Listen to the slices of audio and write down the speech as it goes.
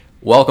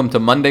Welcome to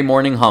Monday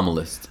Morning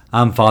Homilist,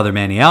 I'm Father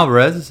Manny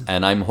Alvarez.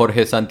 and I'm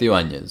Jorge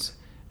Santibáñez.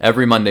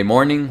 Every Monday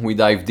morning, we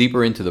dive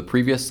deeper into the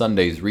previous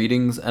Sunday's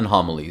readings and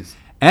homilies.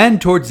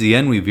 And towards the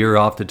end, we veer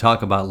off to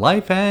talk about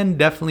life and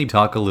definitely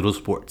talk a little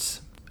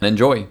sports. And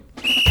enjoy!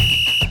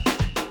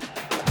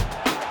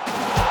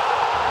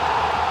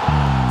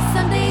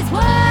 Sunday's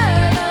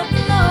word of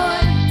the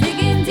Lord,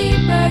 digging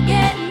deeper,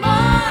 getting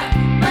more.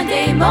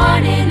 Monday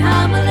morning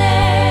homilist.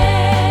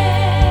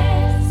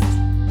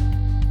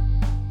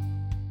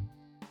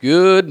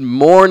 Good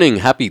morning.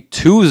 Happy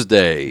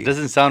Tuesday.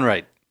 Doesn't sound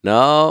right.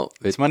 No,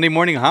 It's Monday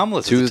morning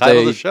homilist. Tuesday. It's the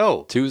title of the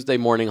show. Tuesday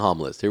morning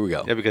homilist. Here we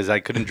go. Yeah, because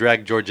I couldn't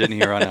drag George in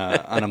here on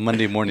a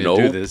Monday morning to Nope.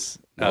 do this.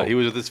 Nope. He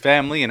was with his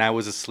family, and I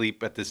was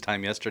asleep at this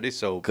time yesterday,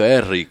 so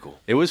Qué rico.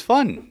 it was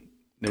fun.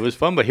 It was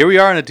fun, but here we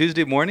are on a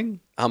Tuesday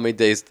morning. How many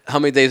days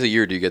a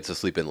year do you get to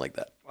sleep in like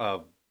that?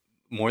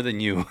 More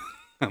than you.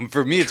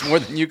 For me, it's more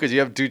than you because you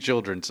have two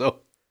children. So,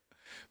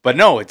 but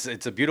no, it's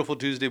a beautiful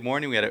Tuesday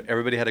morning.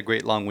 Everybody had a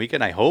great long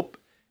weekend, I hope,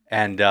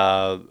 and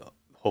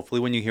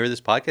hopefully when you hear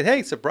this podcast,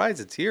 hey, surprise,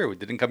 it's here. We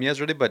didn't come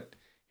yesterday, but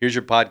here's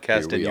your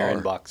podcast Here in we your are.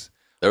 inbox.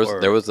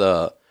 There was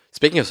a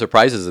speaking of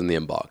surprises in the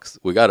inbox.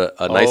 We got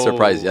a nice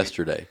surprise Oh.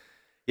 yesterday.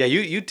 Yeah,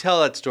 you tell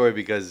that story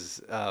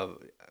because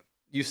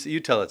you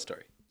tell that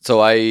story.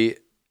 So I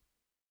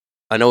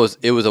know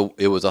it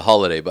was a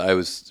holiday, but I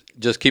was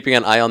just keeping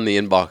an eye on the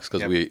inbox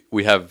because Yep.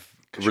 we have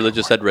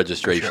religious ed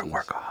registrations.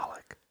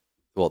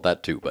 Well,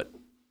 that too,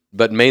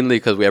 but mainly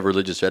because we have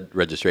religious ed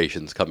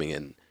registrations coming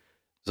in.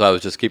 So I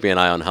was just keeping an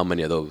eye on how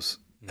many of those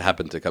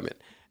happen to come in.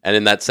 And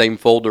in that same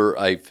folder,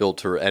 I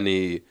filter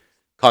any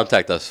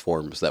contact us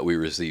forms that we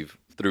receive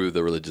through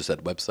the religious ed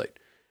website.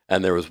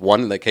 And there was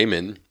one that came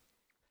in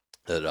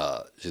that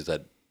she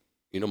said,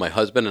 my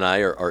husband and I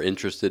are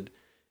interested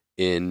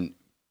in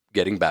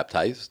getting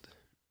baptized.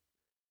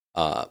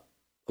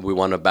 We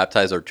want to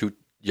baptize our two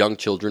young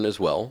children as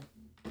well.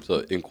 So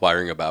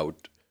inquiring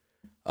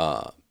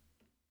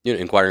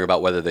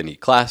about whether they need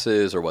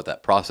classes or what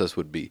that process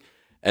would be.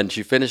 And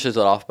she finishes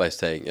it off by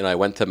saying, I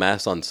went to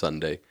Mass on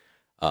Sunday,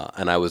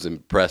 and I was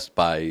impressed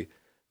by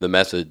the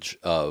message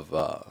of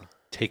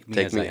Take me,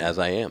 "Take as, me I am. as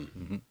I am."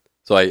 Mm-hmm.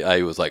 So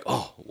I was like,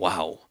 "Oh,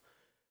 wow!"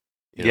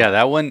 Yeah,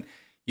 that one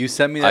you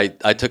sent me.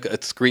 That, I took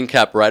a screen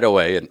cap right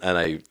away, and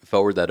I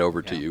forwarded that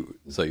over to you,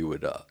 so you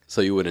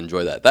would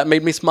enjoy that. That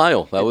made me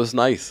smile. That was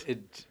nice.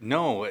 it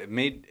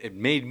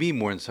made me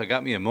more, and so it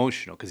got me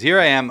emotional because here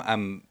I am.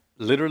 I'm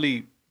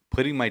literally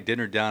putting my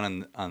dinner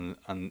down on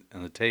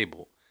the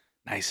table,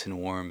 nice and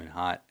warm and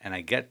hot, and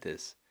I get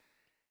this,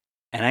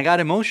 and I got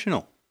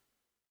emotional.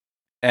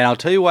 And I'll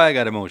tell you why I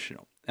got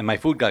emotional. And my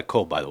food got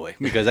cold, by the way,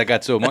 because I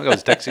got so emotional. I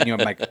was texting you. I'm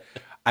like,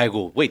 I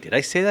go, wait, did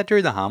I say that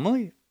during the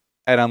homily?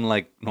 And I'm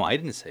like, no, I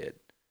didn't say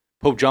it.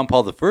 Pope John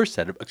Paul I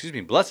said it. Excuse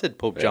me, Blessed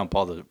Pope John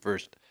Paul I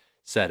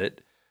said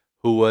it,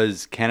 who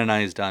was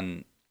canonized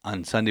on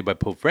Sunday by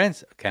Pope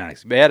Francis,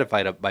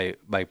 beatified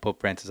by Pope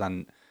Francis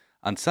on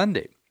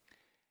Sunday.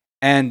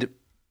 And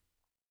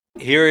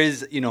here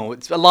is,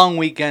 it's a long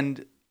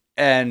weekend,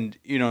 and,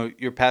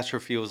 your pastor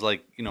feels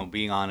like,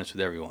 being honest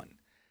with everyone.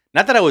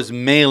 Not that I was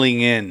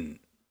mailing in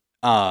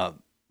the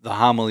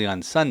homily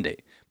on Sunday,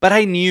 but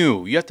I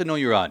knew, you have to know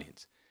your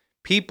audience.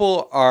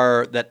 People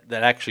are that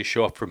actually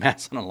show up for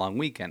Mass on a long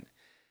weekend.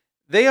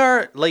 They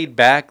are laid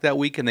back that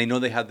weekend. They know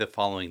they have the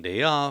following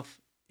day off,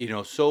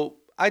 so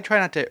I try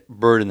not to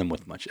burden them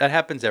with much. That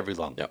happens every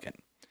long weekend.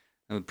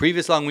 And the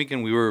previous long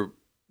weekend, we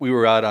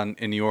were out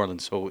in New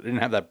Orleans, so we didn't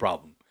have that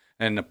problem.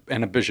 And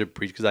a bishop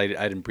preached because I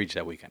didn't preach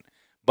that weekend.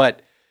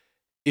 But,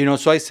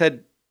 so I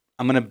said,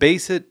 I'm going to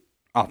base it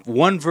off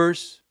one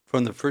verse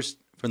from the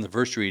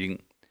first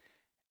reading,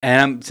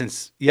 and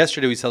since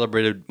yesterday we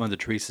celebrated Mother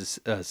Teresa's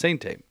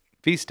saint day,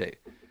 feast day,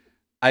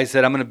 I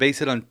said I'm going to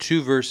base it on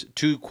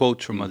two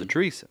quotes from Mother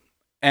Teresa,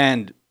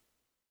 and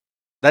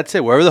that's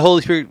it. Wherever the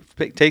Holy Spirit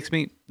takes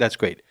me, that's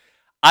great.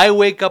 I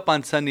wake up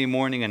on Sunday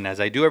morning, and as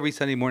I do every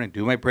Sunday morning,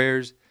 do my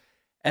prayers,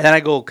 and then I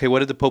go, okay, what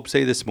did the Pope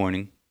say this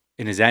morning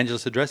in his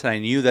Angelus address? And I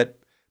knew that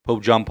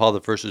Pope John Paul I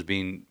was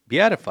being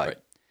beatified, Right.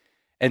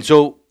 And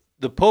so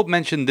the Pope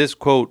mentioned this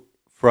quote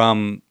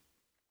from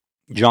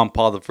John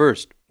Paul I,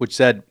 which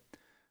said,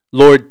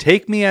 Lord,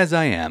 take me as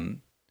I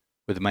am,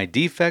 with my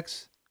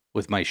defects,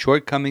 with my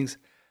shortcomings,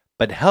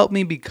 but help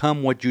me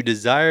become what you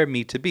desire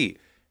me to be.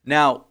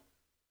 Now,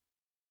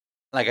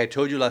 like I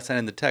told you last night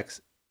in the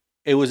text,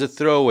 it was a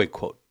throwaway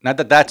quote. Not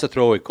that that's a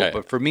throwaway quote, Okay.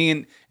 but for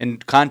me, in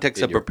context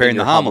In of your- preparing in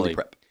the your homily homily,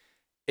 prep.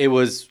 it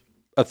was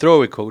a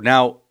throwaway quote.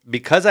 Now,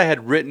 because I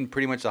had written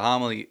pretty much the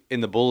homily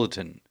in the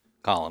bulletin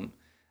column,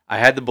 I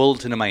had the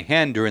bulletin in my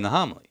hand during the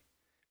homily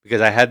because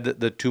I had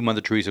the two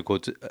Mother Teresa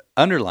quotes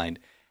underlined.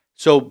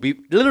 So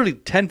literally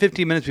 10,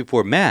 15 minutes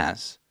before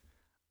Mass,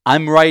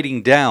 I'm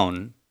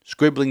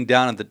scribbling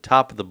down at the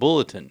top of the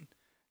bulletin,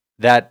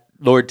 that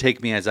Lord,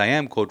 take me as I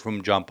am quote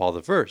from John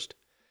Paul I.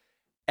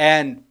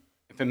 And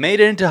if it made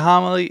it into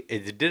homily,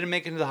 it didn't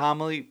make it into the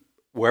homily,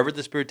 wherever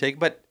the Spirit take it,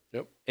 but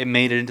it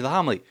made it into the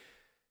homily.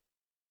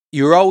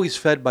 You're always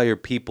fed by your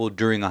people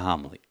during a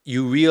homily.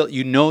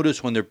 You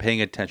notice when they're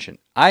paying attention.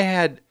 I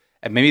had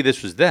and maybe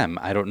this was them,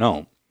 I don't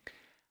know.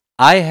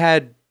 I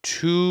had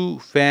two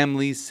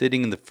families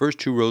sitting in the first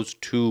two rows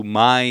to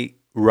my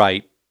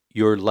right,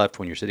 your left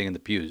when you're sitting in the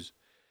pews,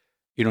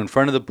 in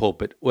front of the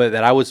pulpit,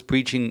 that I was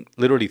preaching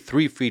literally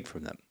 3 feet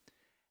from them.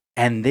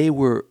 And they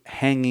were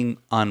hanging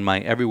on my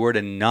every word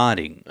and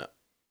nodding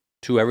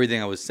to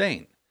everything I was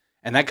saying.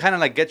 And that kind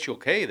of like gets you,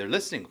 okay, they're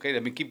listening. Okay,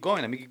 let me keep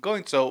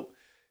going. So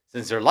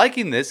since they're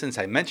liking this, since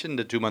I mentioned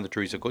the two Mother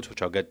Teresa quotes,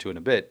 which I'll get to in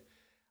a bit,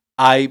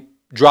 I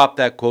drop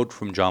that quote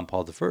from John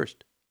Paul I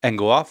and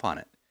go off on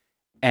it.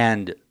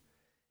 And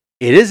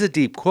it is a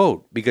deep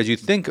quote because you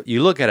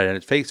look at it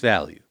at face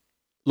value.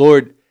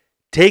 Lord,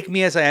 take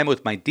me as I am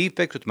with my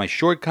defects, with my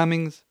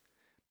shortcomings,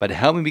 but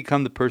help me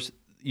become the person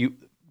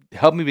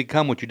help me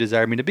become what you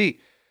desire me to be.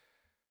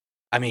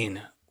 I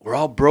mean, we're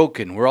all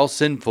broken, we're all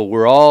sinful,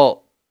 we're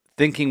all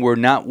thinking we're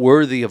not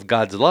worthy of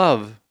God's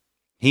love.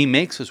 He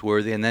makes us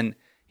worthy, and then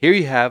here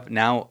you have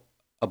now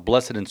a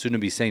blessed and soon to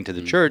be saint to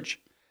the church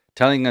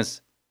telling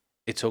us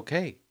it's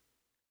okay.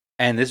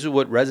 And this is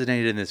what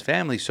resonated in this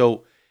family.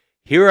 So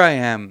here I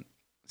am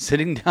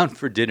sitting down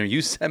for dinner.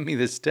 You sent me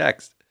this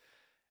text,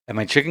 and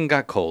my chicken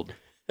got cold.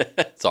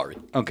 Sorry.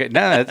 Okay,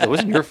 no, that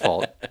wasn't your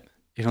fault.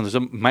 There's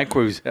a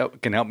microwave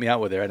that can help me out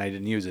with it, and I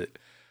didn't use it.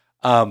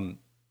 I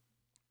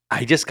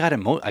just got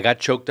I got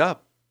choked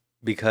up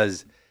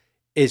because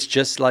it's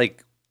just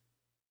like,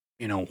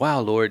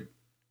 wow, Lord,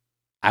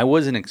 I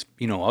wasn't,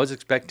 I was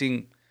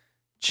expecting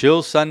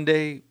chill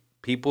Sunday.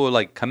 People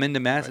like come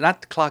into mass,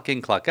 not clock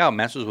in, clock out.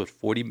 Mass was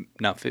 40,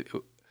 not 50,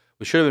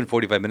 it should have been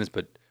 45 minutes,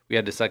 but we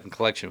had the second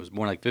collection. It was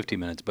more like 50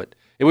 minutes, but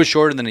it was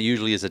shorter than it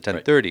usually is at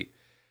 10:30. Right.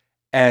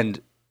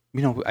 And,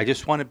 I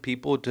just wanted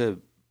people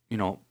to,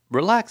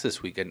 relax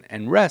this weekend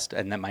and rest,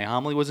 and that my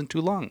homily wasn't too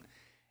long.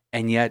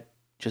 And yet,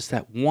 just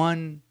that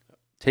one,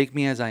 take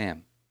me as I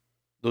am.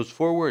 Those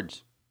 4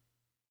 words.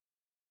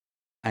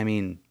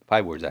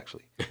 5 words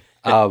actually.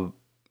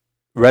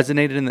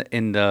 Resonated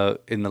in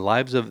the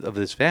lives of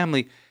this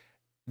family.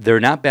 They're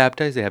not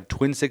baptized. They have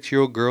twin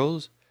 6-year-old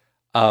girls.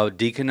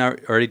 Deacon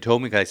already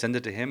told me, because I sent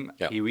it to him.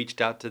 Yeah. He reached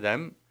out to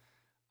them.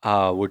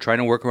 We're trying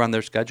to work around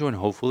their schedule, and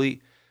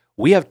hopefully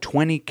we have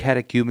 20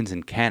 catechumens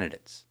and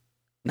candidates.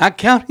 Not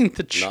counting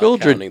the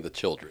children.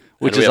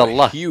 Which is a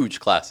lot. Huge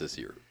class this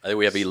year. I think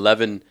we have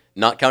 11,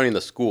 not counting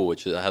the school,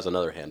 which has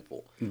another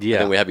handful. Yeah. I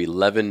think we have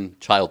 11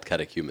 child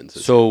catechumens.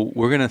 So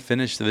we're going to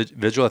finish the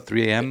vigil at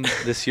 3 a.m.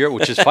 this year,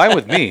 which is fine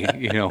with me.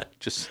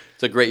 Just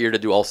it's a great year to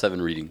do all 7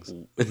 readings.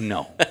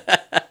 No.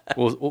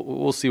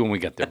 We'll see when we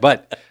get there.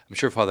 But I'm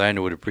sure Father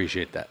Andrew would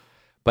appreciate that.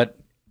 But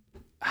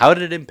how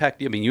did it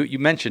impact you? You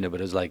mentioned it,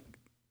 but it was like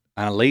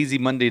on a lazy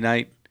Monday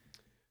night.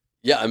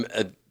 Yeah,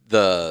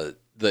 the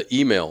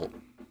email,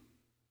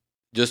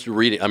 just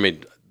reading,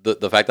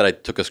 the fact that I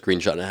took a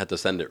screenshot and I had to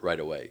send it right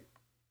away,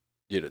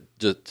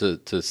 just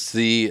to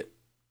see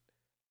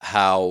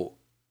how,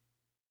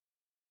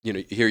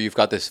 here you've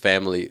got this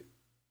family,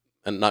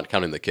 and not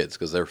counting the kids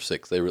because they're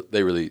 6,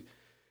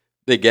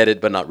 they get it,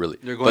 but not really.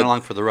 They're going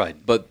along for the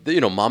ride. But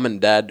mom and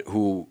dad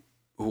who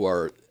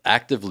are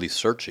actively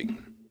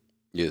searching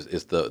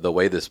is the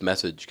way this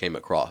message came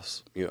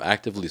across.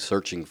 Actively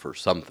searching for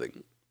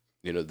something.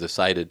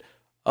 Decided,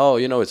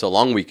 it's a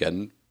long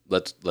weekend.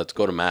 Let's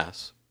go to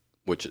mass,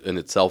 which in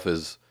itself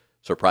is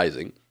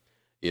surprising.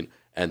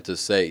 And to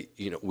say,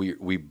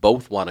 we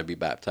both want to be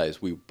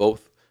baptized. We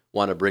both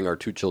want to bring our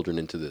 2 children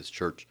into this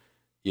church.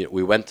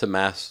 We went to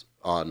mass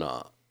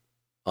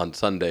on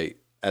Sunday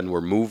and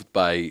were moved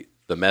by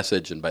the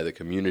message and by the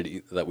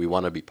community that we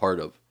want to be part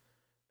of.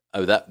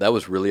 That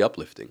was really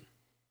uplifting.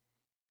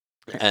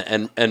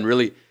 And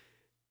really,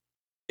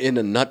 in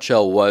a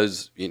nutshell,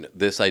 was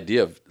this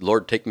idea of,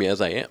 Lord, take me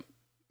as I am,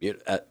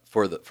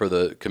 for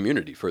the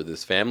community, for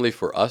this family,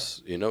 for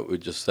us. We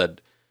just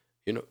said,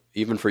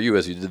 even for you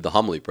as you did the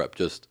homily prep,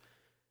 just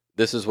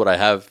this is what I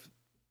have.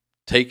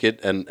 Take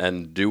it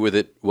and do with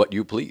it what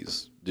you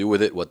please. Do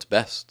with it what's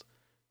best.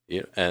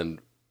 In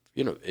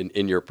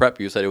your prep,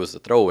 you said it was a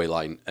throwaway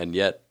line, and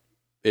yet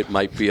it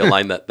might be a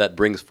line that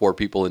brings 4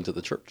 people into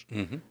the church,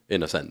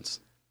 in a sense.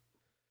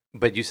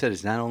 But you said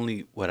it's not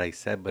only what I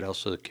said, but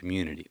also the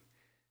community.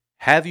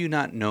 Have you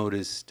not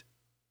noticed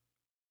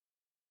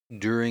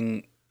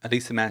during, at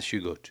least the mass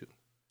you go to,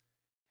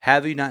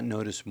 have you not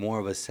noticed more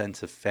of a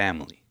sense of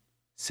family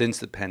since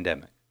the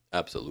pandemic?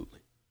 Absolutely.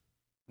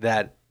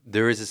 That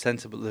there's a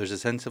sense of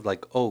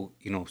like, so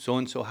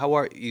and so, how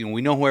are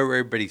we know where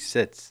everybody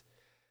sits.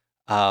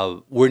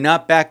 We're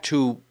not back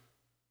to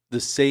the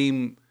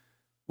same.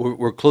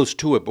 We're close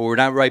to it, but we're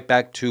not right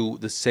back to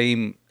the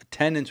same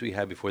attendance we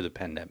had before the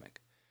pandemic.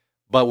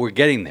 But we're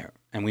getting there,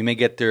 and we may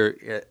get there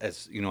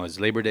as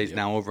Labor Day is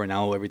now over, and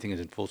now everything is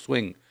in full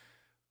swing.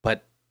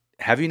 But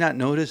have you not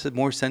noticed a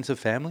more sense of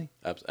family?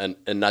 And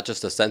not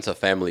just a sense of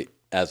family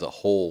as a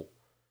whole,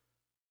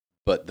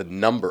 but the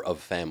number of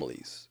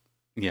families.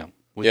 Yeah,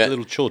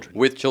 little children.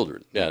 With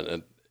children, yeah.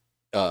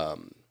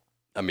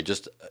 And,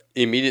 just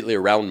immediately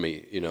around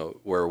me,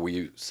 where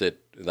we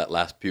sit in that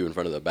last pew in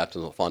front of the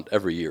baptismal font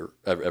every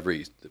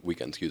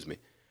weekend,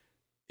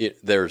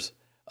 there's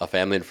a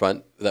family in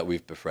front that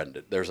we've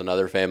befriended. There's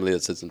another family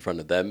that sits in front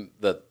of them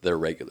that they're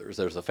regulars.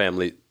 There's a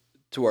family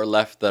to our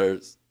left that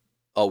is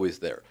always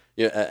there.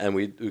 And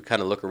we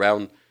kind of look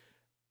around,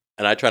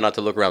 and I try not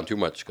to look around too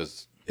much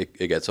because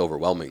it gets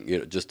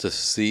overwhelming. Just to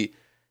see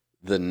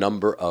the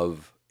number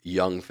of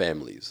young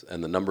families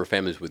and the number of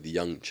families with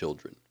young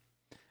children.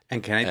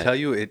 And can I tell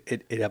you,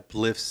 it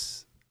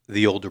uplifts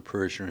the older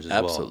parishioners as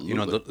Absolutely.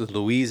 well. The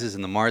Louises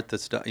and the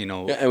Marthas,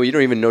 Yeah, and you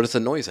don't even notice the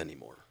noise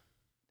anymore.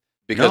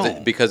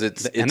 Because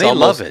it's and they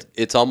almost, love it.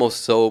 It's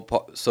almost so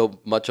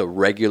much a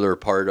regular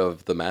part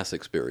of the Mass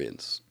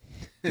experience.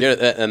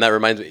 And that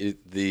reminds me,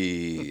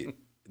 the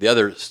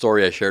other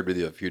story I shared with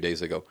you a few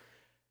days ago.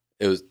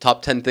 It was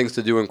top 10 things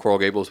to do in Coral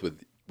Gables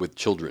with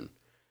children,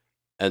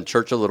 and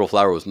Church of Little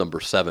Flower was number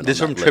 7. This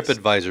on from that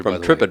list. TripAdvisor, by From the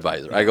way.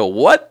 TripAdvisor. I go,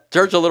 what?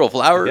 Church of Little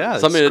Flower? Yeah,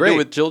 that's Something to great. do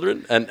with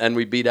children, and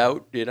we beat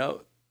out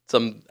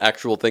some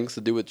actual things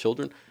to do with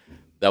children.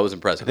 That was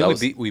impressive. I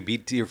think we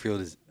beat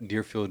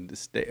Deerfield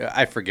State.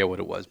 I forget what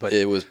it was, but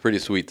It was pretty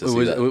sweet to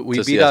see that. we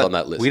to beat see us out, on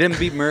that list. We didn't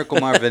beat Miracle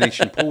Mar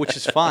Venetian Pool, which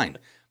is fine.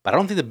 But I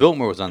don't think the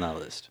Biltmore was on that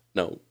list.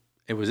 No.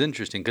 It was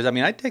interesting because,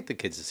 I take the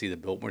kids to see the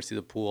Biltmore, see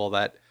the pool, all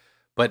that.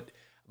 But,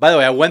 by the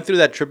way, I went through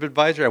that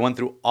TripAdvisor. I went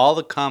through all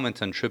the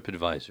comments on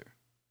TripAdvisor.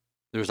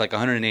 There was like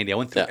 180. I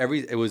went through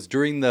it was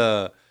during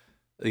the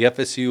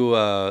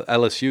FSU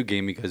LSU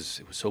game because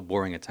it was so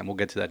boring at the time. We'll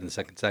get to that in the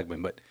second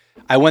segment. But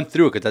I went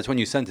through it because that's when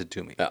you sent it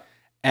to me. Yeah.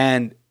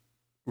 And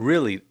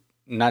really,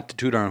 not to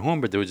toot our own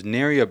horn, but there was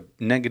nary a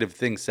negative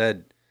thing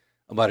said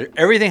about it. Almost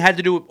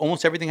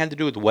everything had to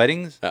do with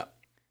weddings. Yeah.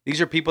 These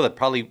are people that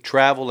probably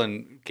travel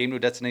and came to a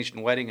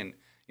destination wedding and,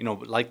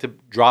 like to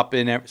drop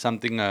in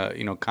something,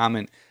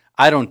 comment.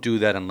 I don't do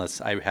that unless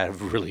I had a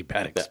really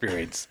bad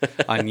experience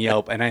on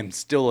Yelp, and I'm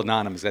still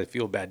anonymous. I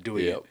feel bad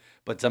doing it.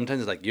 But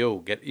sometimes it's like,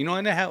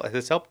 and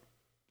this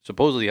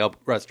supposedly help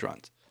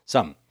restaurants.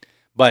 Some.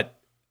 But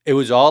it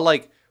was all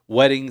like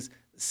weddings,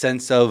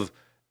 sense of,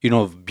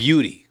 of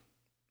beauty.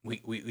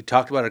 We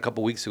talked about it a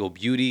couple weeks ago.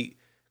 Beauty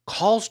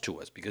calls to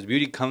us because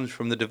beauty comes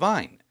from the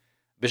divine.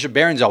 Bishop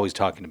Barron's always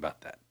talking about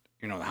that.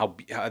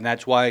 And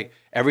that's why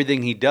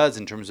everything he does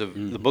in terms of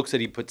the books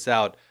that he puts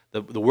out,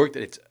 the work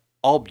that it's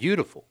all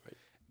beautiful. Right.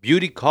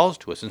 Beauty calls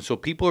to us. And so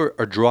people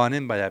are drawn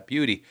in by that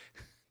beauty.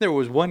 There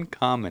was one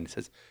comment that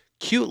says,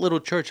 cute little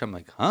church. I'm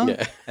like, huh?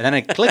 Yeah. And then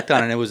I clicked on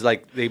it and it was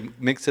like they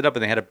mixed it up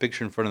and they had a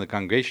picture in front of the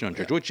Congregational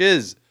Church, which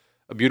is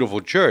a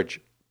beautiful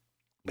church.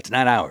 It's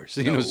not ours,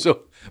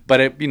 So,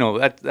 but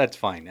that's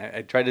fine.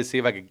 I tried to see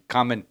if I could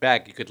comment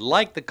back. You could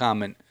like the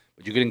comment,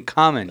 but you couldn't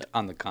comment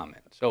on the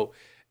comment. So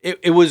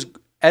it was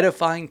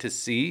edifying to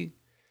see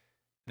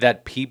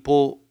that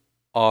people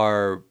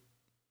are,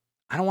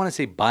 I don't want to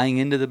say buying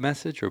into the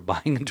message or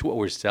buying into what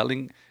we're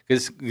selling,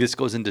 because this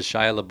goes into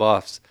Shia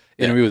LaBeouf's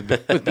interview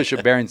with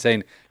Bishop Barron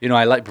saying,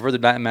 I prefer the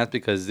Latin Mass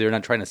because they're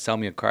not trying to sell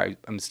me a car.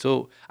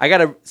 I got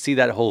to see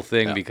that whole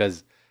thing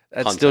because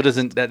that Context. Still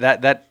doesn't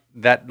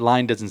that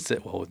line doesn't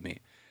sit well with me,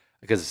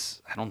 because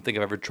I don't think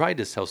I've ever tried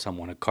to sell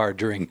someone a car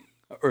during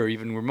or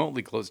even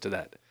remotely close to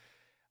that.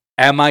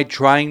 Am I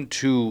trying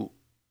to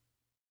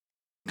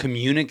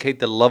communicate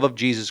the love of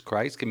Jesus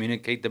Christ,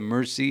 communicate the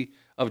mercy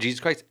of Jesus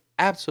Christ?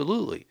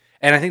 Absolutely.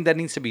 And I think that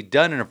needs to be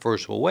done in a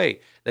forceful way.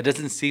 That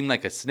doesn't seem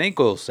like a snake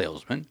oil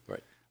salesman,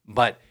 right?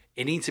 But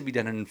it needs to be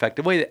done in an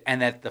effective way.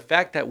 And that the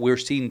fact that we're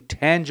seeing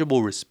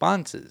tangible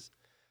responses,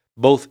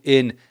 both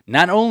in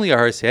not only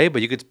our RCA,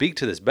 but you could speak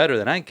to this better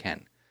than I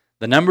can,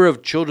 the number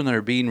of children that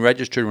are being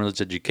registered in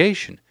religious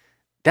education,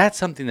 that's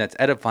something that's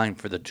edifying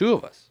for the two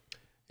of us.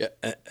 Yeah,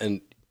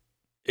 and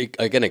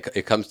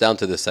it comes down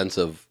to the sense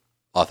of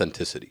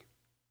authenticity,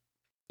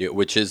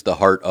 which is the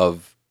heart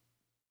of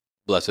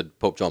Blessed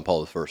Pope John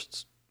Paul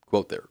I's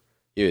quote there.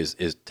 Is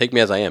take me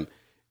as I am,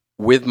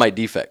 with my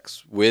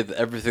defects, with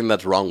everything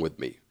that's wrong with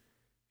me,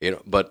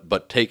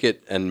 but take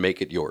it and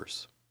make it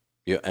yours,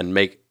 and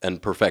make and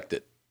perfect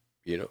it,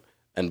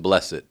 and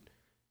bless it,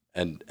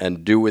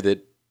 and do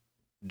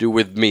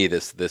with me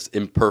this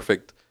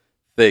imperfect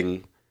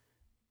thing,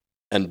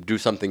 and do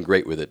something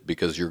great with it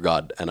because you're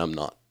God and I'm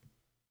not.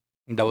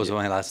 That was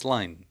my last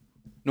line.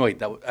 No, wait,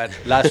 that was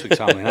last week's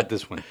homily, not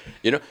this one.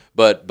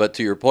 But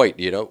to your point,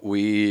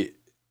 we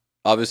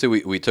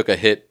obviously took a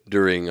hit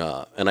during,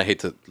 and I hate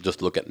to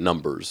just look at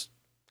numbers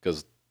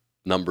because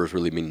numbers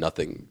really mean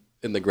nothing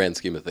in the grand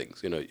scheme of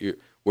things.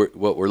 What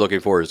we're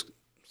looking for is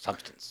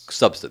substance.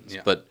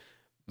 Yeah.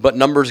 But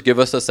numbers give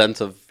us a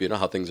sense of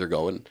how things are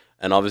going.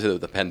 And obviously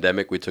with the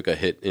pandemic, we took a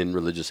hit in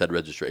religious ed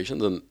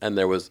registrations, and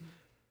there was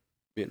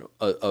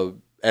a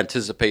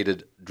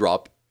anticipated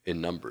drop in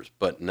numbers.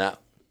 But now,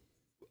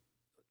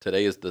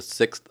 today is the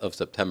 6th of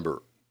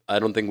September. I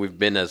don't think we've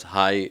been as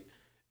high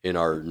in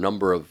our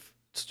number of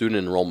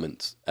student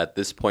enrollments at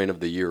this point of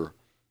the year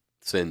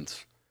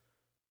since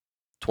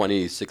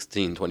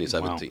 2016,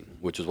 2017, wow.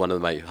 Which is one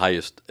of my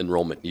highest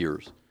enrollment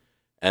years.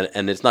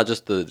 And it's not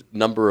just the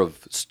number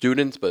of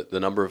students, but the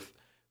number of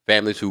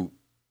families who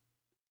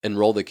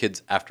enroll the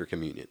kids after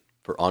communion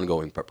for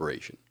ongoing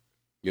preparation.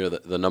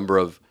 The number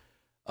of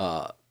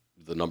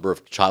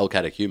child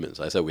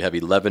catechumens. I said we have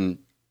 11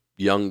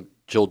 young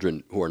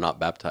children who are not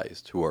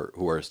baptized, who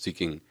are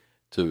seeking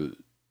to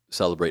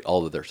celebrate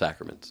all of their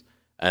sacraments.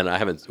 And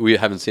we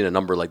haven't seen a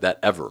number like that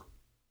ever,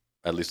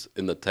 at least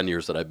in the 10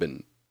 years that I've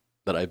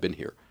been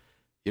here.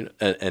 You know,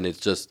 and it's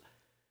just,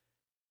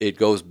 it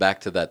goes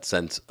back to that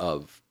sense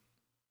of,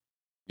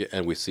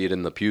 and we see it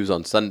in the pews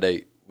on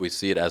Sunday. We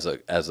see it as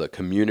a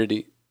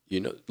community. You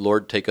know,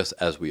 Lord, take us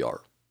as we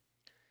are.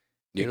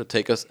 You know,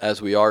 take us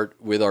as we are,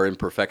 with our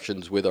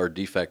imperfections, with our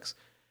defects.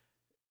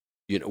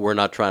 You know, we're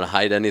not trying to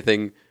hide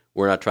anything.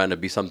 We're not trying to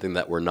be something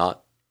that we're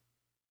not.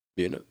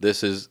 You know,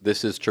 this is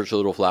Church of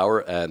Little Flower,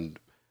 and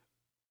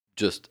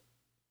just,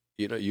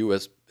 you know,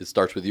 it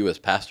starts with you as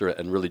pastor,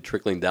 and really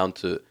trickling down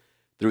through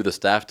the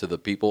staff to the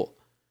people.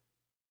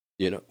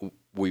 You know,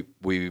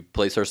 we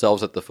place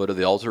ourselves at the foot of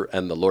the altar,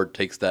 and the Lord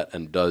takes that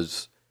and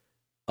does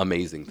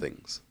amazing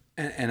things.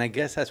 And I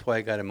guess that's why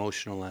I got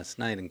emotional last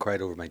night and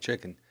cried over my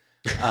chicken.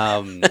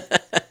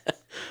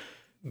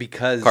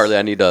 Because Carly,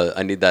 I need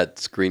that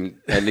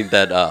screen. I need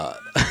that.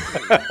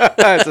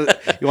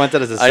 You want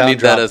that as a sound I need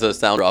drop? that as a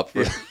sound drop.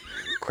 For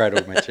Cried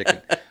over my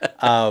chicken.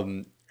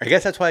 I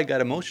guess that's why I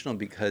got emotional,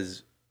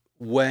 because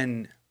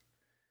when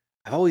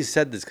I've always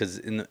said this, because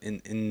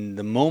in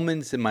the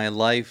moments in my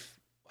life,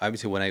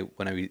 obviously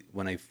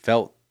when I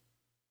felt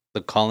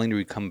the calling to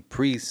become a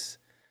priest,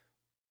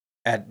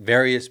 at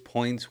various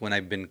points when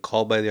I've been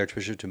called by the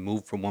Archbishop to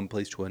move from one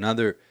place to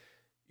another,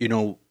 you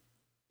know,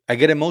 I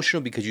get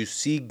emotional because you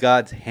see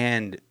God's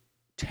hand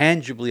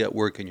tangibly at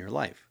work in your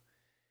life.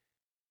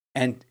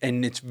 And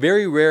it's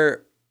very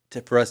rare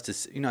for us to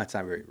see, you know, it's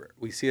not very rare.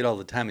 We see it all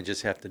the time and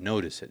just have to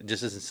notice it. It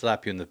just doesn't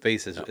slap you in the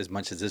face as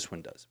much as this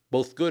one does,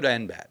 both good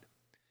and bad.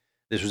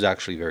 This was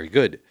actually very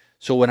good.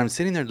 So when I'm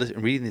sitting there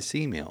reading this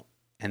email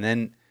and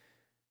then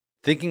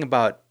thinking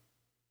about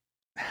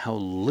how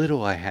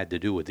little I had to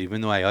do with it,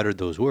 even though I uttered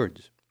those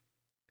words,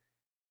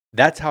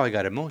 that's how I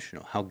got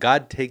emotional. How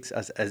God takes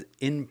us as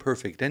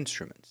imperfect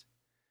instruments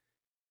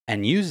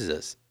and uses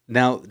us.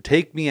 Now,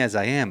 take me as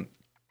I am.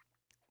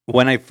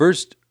 When I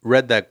first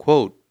read that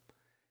quote,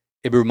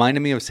 it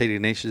reminded me of St.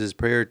 Ignatius'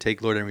 prayer,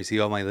 "Take, Lord, and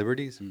receive all my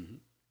liberties."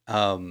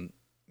 Mm-hmm.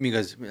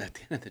 Because at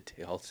the end of the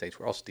day, all saints,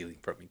 we're all stealing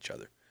from each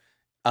other.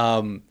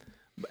 And,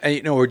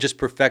 you know, we're just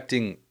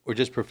perfecting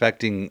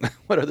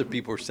what other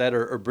people said,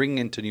 or bringing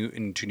into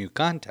new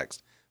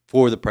context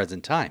for the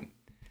present time.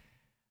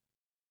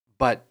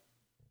 But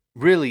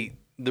really,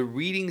 the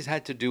readings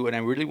had to do, and I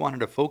really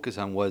wanted to focus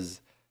on, was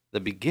the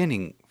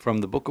beginning from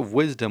the Book of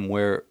Wisdom,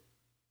 where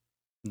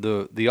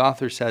the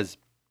author says,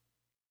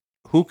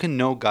 "Who can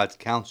know God's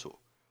counsel,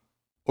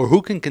 or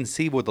who can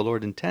conceive what the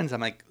Lord intends?"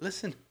 I'm like,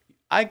 listen,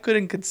 I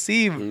couldn't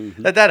conceive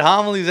that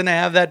homily is going to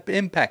have that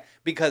impact,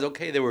 because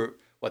okay, there were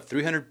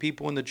 300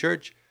 people in the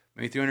church,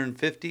 maybe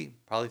 350,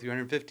 probably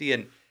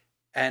 350,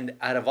 and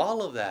out of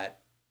all of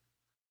that,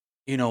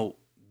 you know,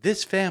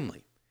 this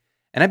family.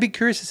 And I'd be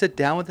curious to sit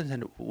down with them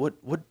and say,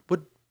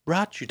 what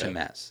brought you to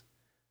Mass?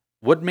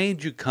 What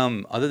made you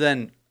come, other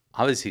than,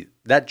 obviously,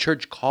 that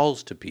church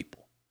calls to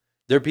people.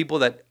 There are people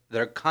that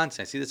are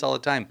constant. I see this all the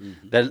time.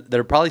 That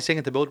are probably sitting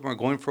at the Biltmore,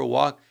 going for a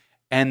walk,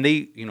 and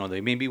they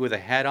may be with a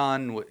hat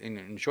on,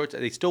 in shorts.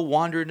 They still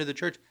wander into the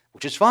church,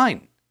 which is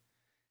fine.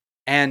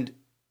 And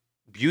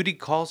beauty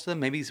calls to them,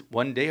 maybe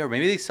one day, or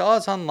maybe they saw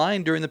us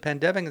online during the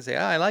pandemic and say,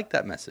 I like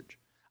that message.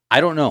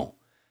 I don't know.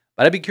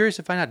 But I'd be curious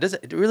to find out.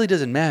 It really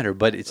doesn't matter,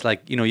 but it's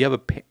like, you know, you have a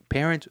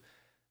parent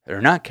that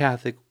are not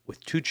Catholic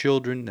with 2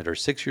 children that are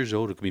 6 years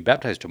old who can be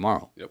baptized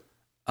tomorrow. Yep.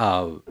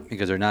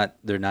 Because they're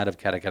not of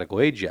catechetical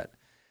age yet.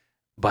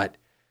 But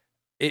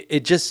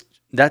it just,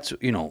 that's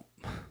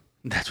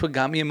what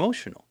got me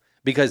emotional.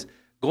 Because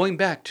going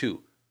back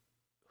to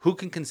who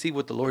can conceive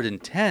what the Lord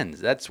intends,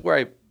 that's where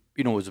I,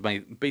 you know, was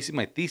basically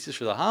my thesis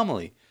for the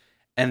homily.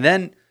 And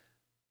then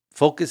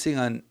focusing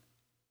on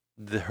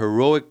the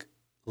heroic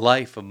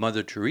life of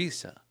Mother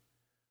Teresa,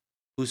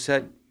 who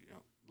said,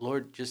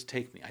 Lord, just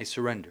take me. I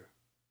surrender.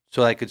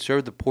 So I could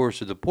serve the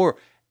poorest of the poor.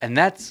 And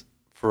that's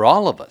for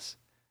all of us,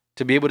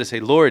 to be able to say,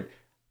 Lord,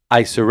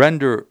 I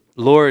surrender.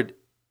 Lord,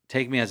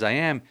 take me as I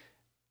am,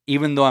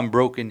 even though I'm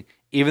broken,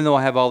 even though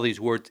I have all these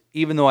warts,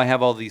 even though I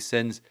have all these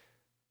sins.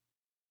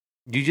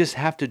 You just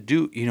have to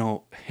do, you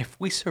know, if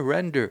we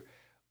surrender,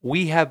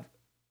 we have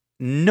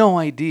no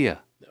idea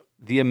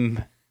the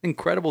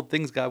incredible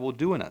things God will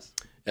do in us.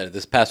 And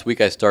this past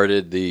week, I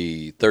started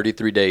the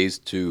 33 Days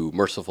to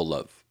Merciful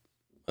Love.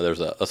 There's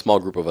a small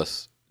group of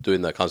us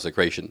doing the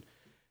consecration.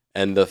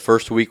 And the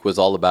first week was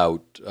all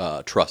about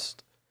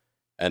trust.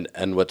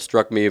 And what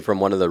struck me from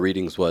one of the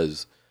readings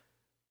was,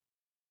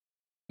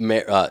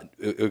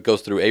 it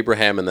goes through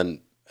Abraham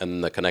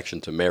and the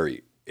connection to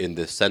Mary, in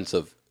this sense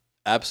of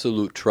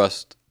absolute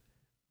trust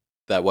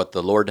that what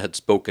the Lord had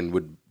spoken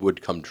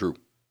would come true.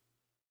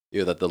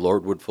 You know, that the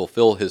Lord would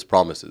fulfill his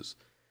promises.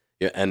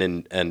 Yeah,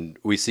 and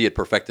we see it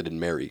perfected in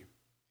Mary.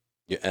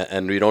 Yeah,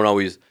 and we don't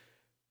always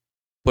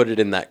put it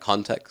in that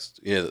context.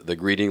 You know, the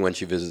greeting when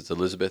she visits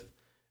Elizabeth,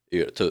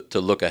 you know, to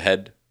look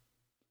ahead,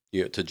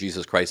 you know, to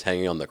Jesus Christ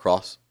hanging on the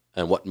cross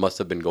and what must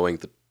have been going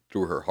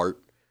through her heart.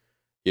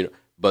 You know,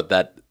 but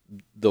that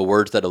the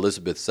words that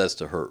Elizabeth says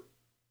to her,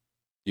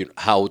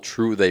 how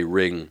true they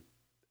ring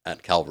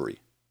at Calvary.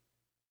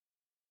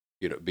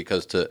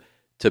 Because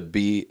to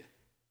be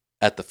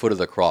at the foot of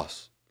the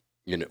cross,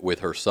 with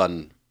her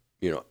son,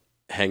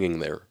 hanging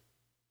there,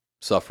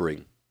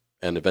 suffering,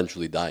 and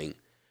eventually dying,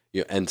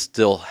 and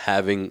still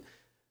having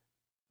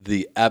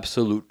the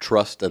absolute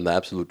trust and the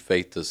absolute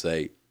faith to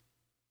say,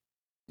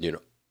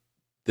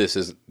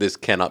 this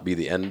cannot be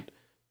the end,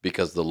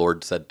 because the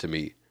Lord said to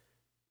me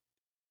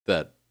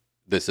that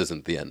this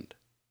isn't the end.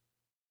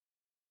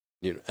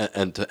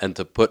 And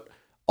to put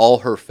all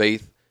her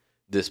faith,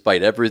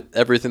 despite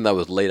everything that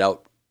was laid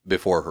out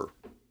before her,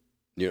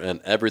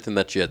 and everything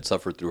that she had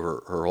suffered through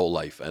her whole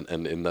life, and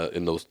in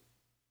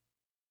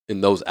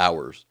those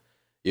hours,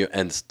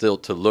 and still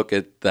to look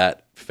at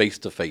that face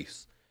to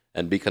face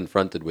and be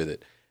confronted with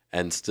it,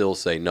 and still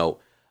say, no,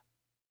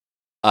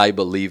 I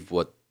believe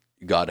what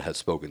God has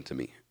spoken to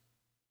me.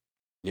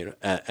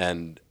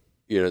 And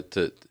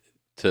to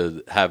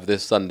have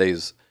this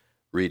Sunday's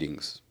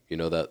readings,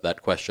 that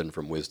question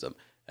from wisdom,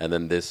 and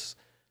then this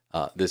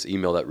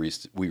email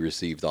that we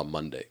received on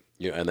Monday,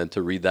 and then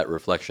to read that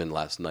reflection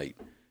last night,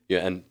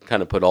 and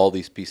kind of put all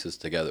these pieces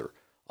together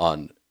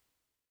on,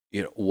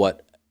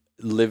 what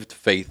lived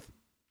faith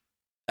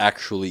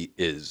actually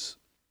is,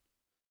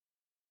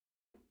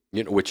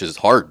 which is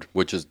hard,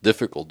 which is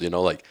difficult,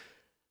 like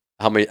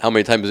how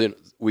many times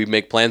we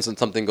make plans and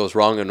something goes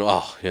wrong,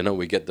 and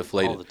we get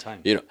deflated all the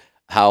time.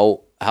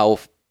 How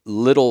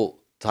little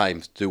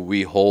times do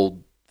we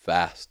hold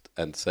fast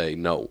and say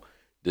no,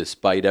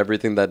 despite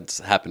everything that's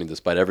happening,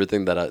 despite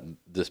everything that's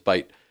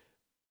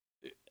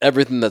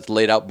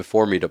laid out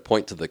before me to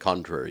point to the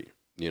contrary,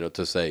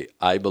 to say,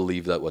 I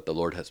believe that what the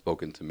Lord has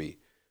spoken to me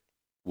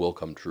will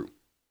come true.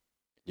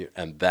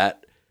 And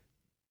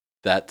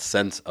that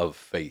sense of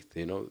faith,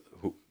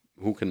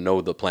 who can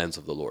know the plans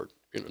of the Lord?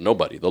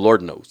 Nobody. The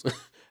Lord knows.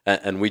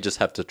 And we just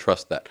have to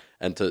trust that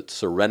and to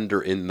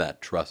surrender in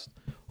that trust.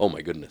 Oh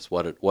my goodness,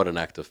 what an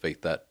act of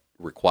faith that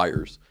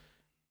requires,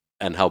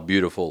 and how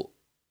beautiful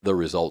the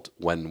result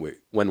when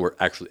we're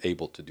actually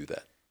able to do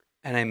that.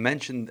 And I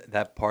mentioned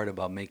that part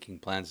about making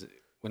plans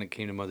when it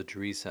came to Mother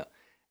Teresa.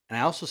 And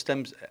I also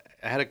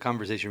I had a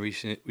conversation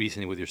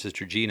recently with your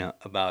sister Gina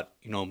about,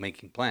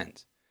 making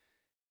plans.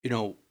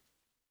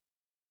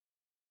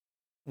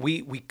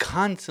 We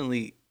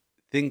constantly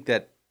think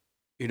that,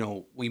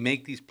 we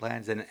make these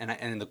plans.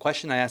 And the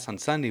question I asked on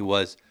Sunday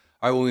was,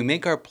 all right, when we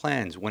make our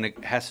plans, when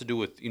it has to do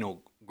with,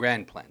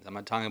 grand plans, I'm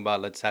not talking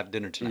about let's have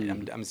dinner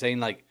tonight. I'm saying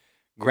like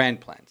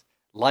grand plans,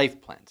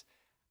 life plans.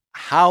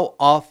 How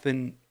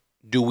often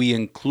do we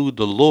include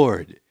the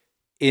Lord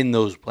in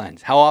those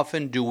plans? How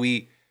often do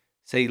we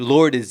say,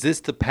 Lord, is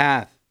this the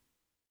path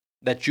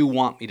that you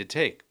want me to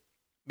take?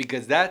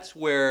 Because that's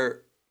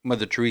where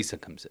Mother Teresa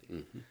comes in.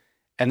 Mm-hmm.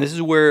 And this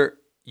is where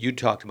you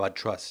talked about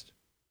trust,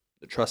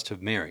 the trust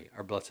of Mary,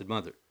 our Blessed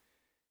Mother.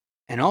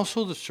 And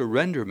also the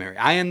surrender, Mary.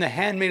 I am the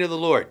handmaid of the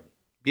Lord.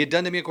 Be it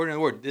done to me according to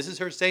the word. This is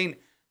her saying,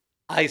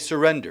 I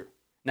surrender.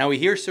 Now we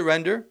hear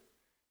surrender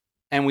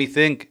and we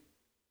think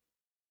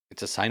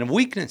it's a sign of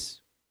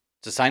weakness.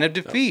 It's a sign of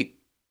defeat.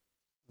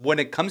 When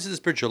it comes to the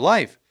spiritual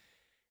life,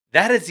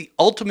 that is the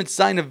ultimate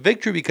sign of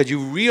victory, because you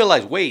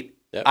realize, wait,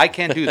 I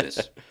can't do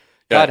this.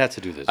 God has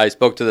to do this. I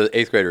spoke to the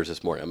 8th graders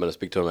this morning. I'm going to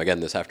speak to them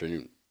again this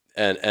afternoon.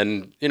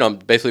 And I'm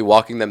basically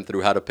walking them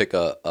through how to pick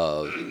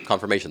a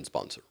confirmation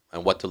sponsor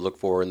and what to look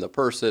for in the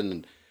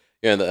person.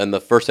 And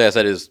the first thing I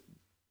said is,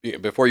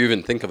 before you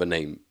even think of a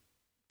name,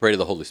 pray to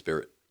the Holy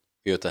Spirit,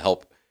 to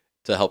help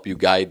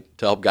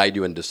guide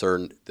you and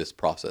discern this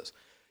process.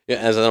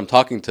 As I'm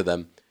talking to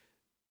them,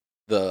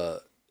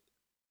 the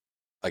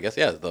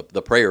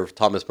prayer of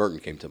Thomas Merton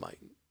came to mind,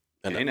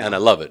 and I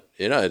love it.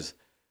 It's,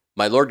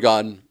 my Lord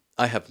God,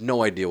 I have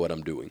no idea what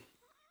I'm doing,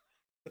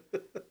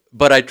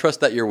 but I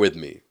trust that you're with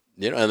me.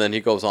 And then he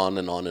goes on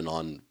and on and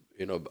on,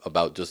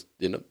 about just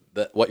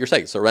what you're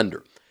saying,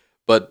 surrender.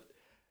 But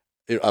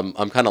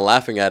I'm kind of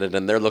laughing at it,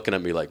 and they're looking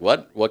at me like,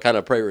 what? What kind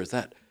of prayer is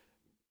that?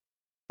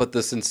 But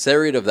the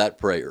sincerity of that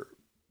prayer,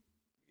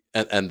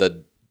 and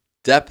the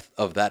depth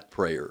of that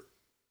prayer,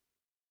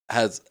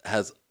 has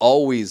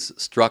always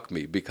struck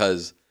me,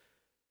 because,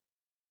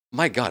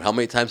 my God, how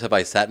many times have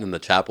I sat in the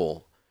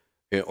chapel,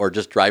 or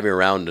just driving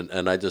around,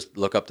 and I just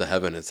look up to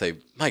heaven and say,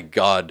 my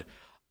God,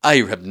 I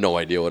have no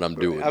idea what I'm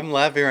doing. I'm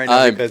laughing right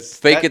now because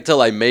fake it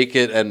till I make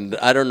it, and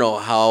I don't know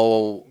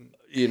how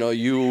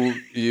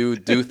you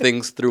do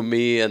things through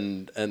me,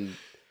 and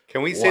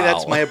can we say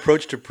that's my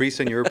approach to priest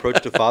and your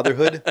approach to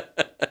fatherhood?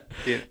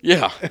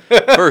 Yeah,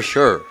 for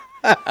sure.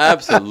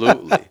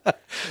 Absolutely.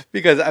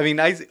 Because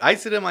I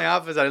sit in my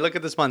office and I look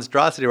at this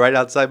monstrosity right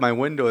outside my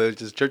window. It's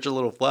just Church of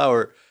Little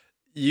Flower.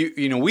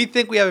 We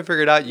think we have it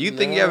figured out. You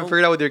think you have it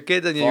figured out with your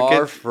kids, and your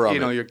kids,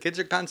 your kids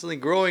are constantly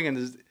growing and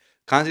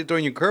constantly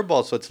throwing you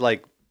curveballs. So it's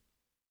like,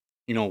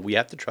 we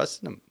have to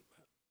trust in them.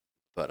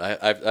 But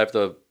I have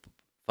to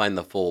find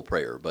the full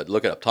prayer. But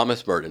look it up,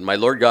 Thomas Merton. My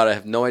Lord God, I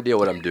have no idea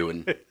what I'm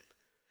doing,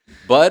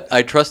 but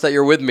I trust that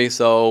you're with me.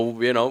 So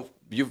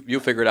you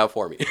figure it out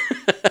for me.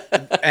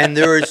 And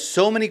there are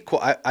so many.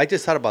 I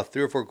just thought about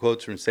 3 or 4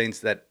 quotes from saints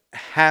that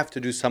have to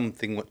do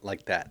something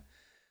like that.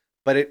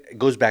 But it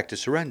goes back to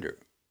surrender.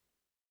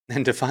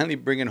 And to finally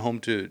bring it home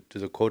to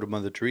the quote of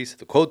Mother Teresa,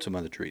 the quotes of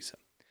Mother Teresa.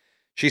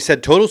 She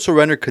said, total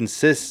surrender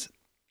consists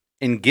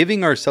in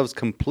giving ourselves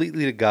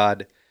completely to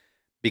God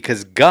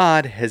because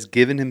God has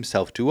given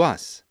himself to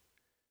us.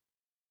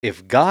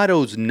 If God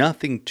owes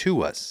nothing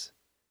to us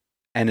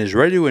and is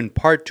ready to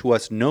impart to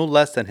us no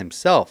less than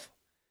himself,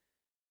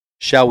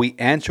 shall we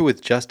answer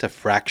with just a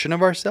fraction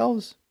of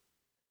ourselves?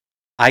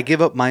 I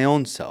give up my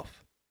own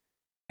self,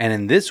 and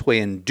in this way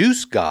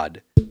induce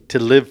God to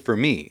live for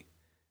me.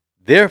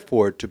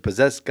 Therefore, to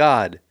possess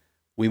God,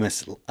 we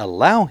must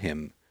allow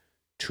him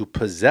to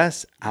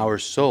possess our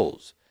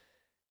souls.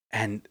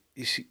 And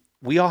you see,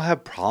 we all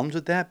have problems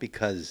with that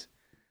because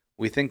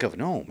we think of,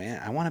 no,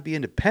 man, I want to be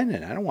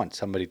independent. I don't want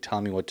somebody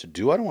telling me what to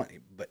do. I don't want,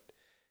 but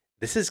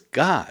this is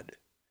God.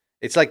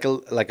 It's like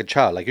a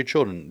child, like your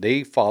children.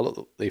 They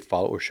follow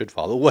or should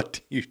follow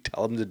what you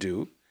tell them to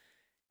do.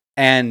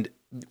 And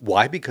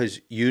why?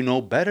 Because you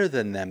know better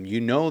than them.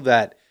 You know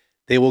that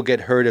they will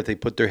get hurt if they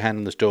put their hand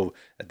on the stove.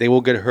 That they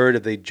will get hurt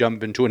if they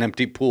jump into an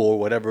empty pool or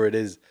whatever it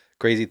is.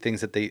 Crazy things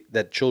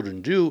that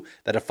children do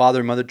that a father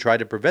and mother try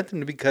to prevent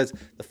them to because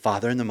the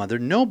father and the mother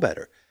know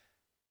better.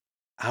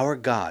 Our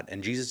God,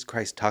 and Jesus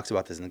Christ talks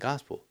about this in the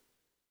gospel,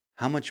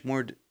 how much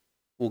more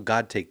will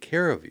God take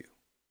care of you?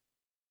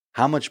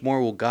 How much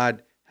more will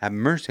God have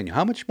mercy on you?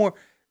 How much more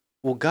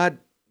will God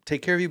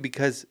take care of you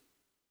because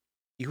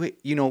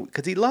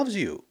because he loves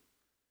you?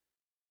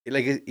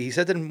 Like he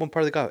said that in one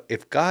part of the gospel,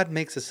 if God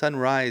makes the sun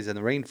rise and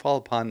the rain fall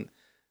upon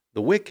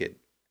the wicked,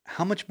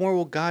 how much more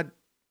will God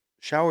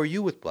shower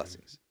you with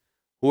blessings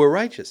who are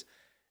righteous,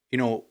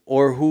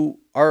 or who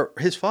are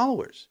his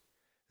followers?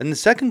 And the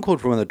second quote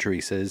from Mother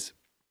Teresa is,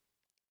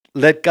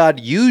 let God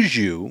use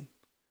you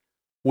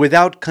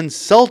without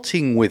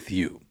consulting with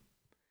you.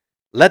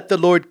 Let the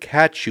Lord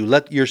catch you.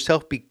 Let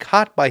yourself be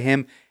caught by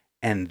him,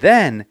 and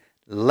then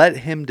let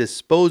him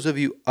dispose of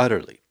you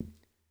utterly.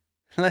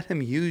 Let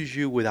him use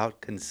you without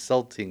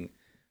consulting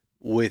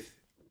with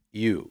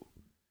you.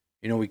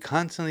 We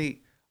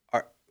constantly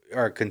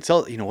are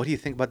consult. What do you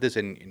think about this?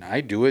 And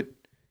I do it.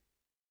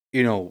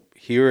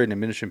 Here in the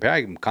ministry,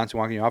 I'm constantly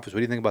walking in your office. What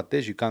do you think about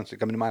this? You constantly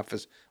come into my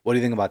office. What do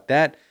you think about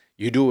that?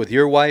 You do it with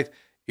your wife.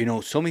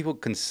 So many people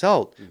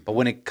consult, but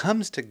when it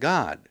comes to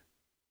God,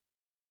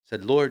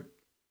 said, Lord,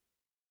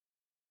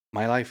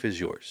 my life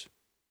is yours.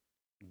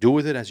 Do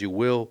with it as you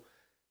will.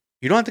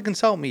 You don't have to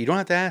consult me. You don't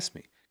have to ask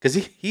me.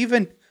 Because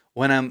even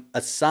when I'm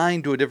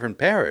assigned to a different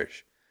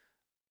parish,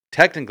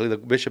 technically the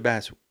bishop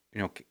asks,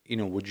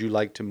 would you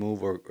like to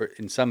move, or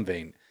in some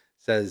vein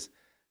says,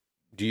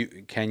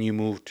 can you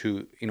move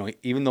to,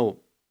 even though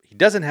he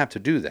doesn't have to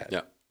do that.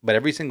 Yeah. But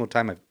every single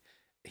time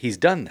he's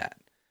done that.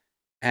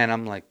 And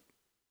I'm like,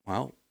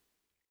 well,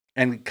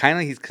 and kind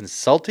of he's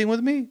consulting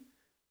with me,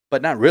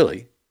 but not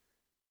really.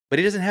 But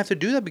he doesn't have to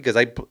do that because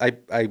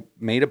I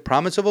made a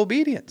promise of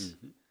obedience.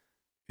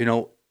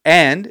 Mm-hmm.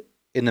 And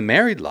in the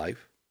married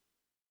life,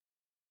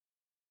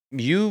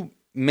 you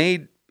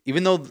made,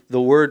 even though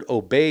the word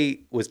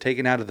obey was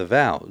taken out of the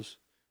vows,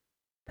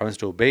 promise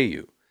to obey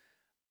you,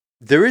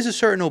 there is a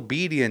certain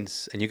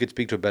obedience, and you could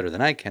speak to it better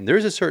than I can. There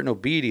is a certain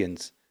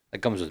obedience that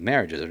comes with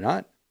marriage, is there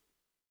not?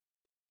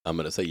 I'm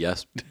going to say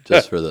yes,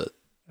 just for the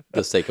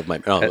sake of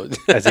my... Oh.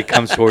 As he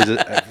comes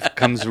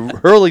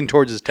hurling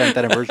towards his 10th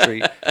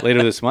anniversary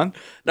later this month?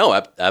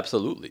 No,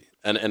 absolutely.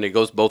 And it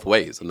goes both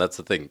ways, and that's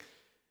the thing.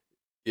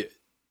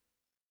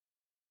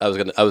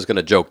 I was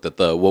gonna joke that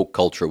the woke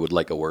culture would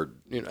like a word,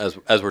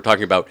 as we're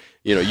talking about,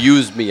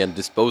 use me and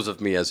dispose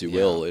of me as you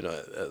will,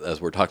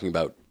 as we're talking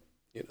about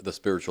the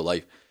spiritual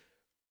life.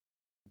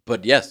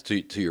 But yes,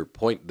 to your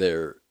point,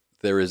 there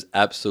is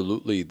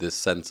absolutely this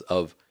sense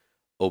of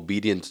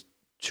obedience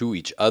to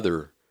each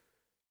other,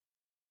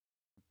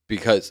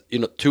 because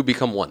to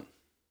become one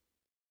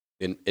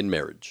in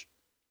marriage.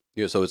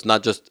 So it's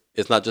not just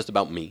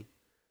about me,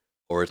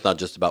 or it's not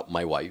just about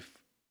my wife,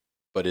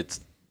 but it's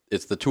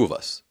the two of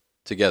us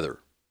together,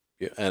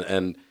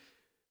 and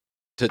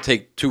to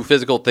take two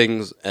physical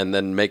things and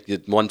then make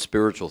it one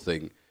spiritual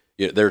thing.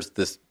 There's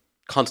this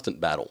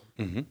constant battle.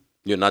 Mm-hmm.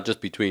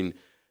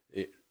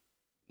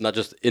 Not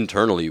just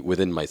internally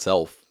within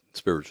myself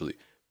spiritually,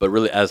 but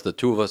really as the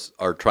two of us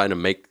are trying to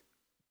make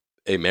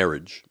a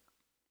marriage.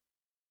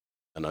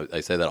 And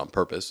I say that on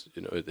purpose.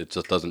 It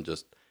just doesn't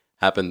just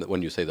happen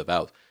when you say the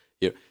vows.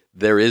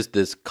 There is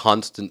this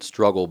constant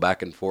struggle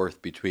back and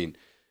forth between,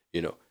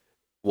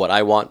 what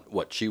I want,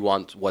 what she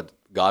wants, what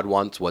God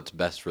wants, what's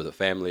best for the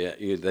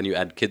family. Then you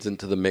add kids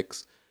into the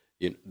mix.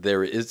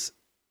 There is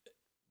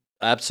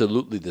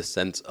absolutely this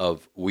sense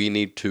of we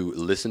need to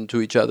listen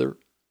to each other.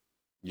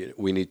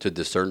 We need to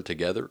discern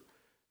together.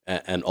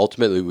 And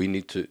ultimately, we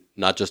need to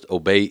not just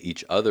obey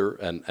each other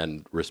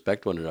and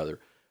respect one another,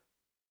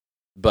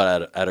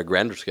 but at a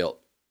grander scale,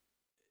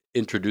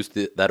 introduce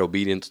that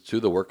obedience to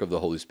the work of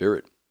the Holy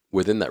Spirit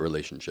within that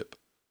relationship.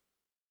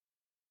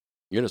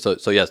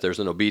 So yes, there's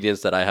an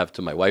obedience that I have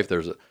to my wife.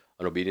 There's an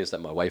obedience that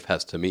my wife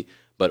has to me.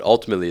 But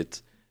ultimately,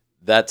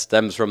 that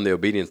stems from the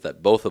obedience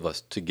that both of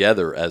us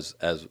together as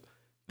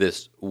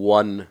this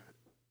one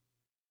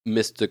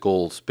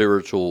mystical,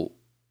 spiritual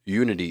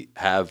unity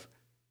have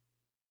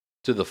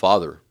to the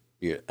Father,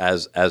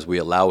 as we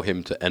allow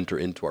Him to enter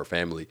into our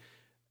family.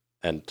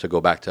 And to go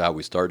back to how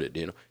we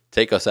started,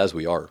 take us as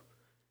we are.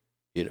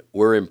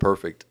 We're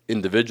imperfect.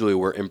 Individually,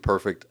 we're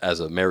imperfect as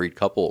a married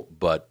couple,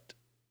 but,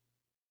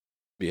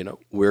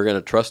 we're going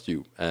to trust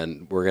you,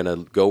 and we're going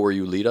to go where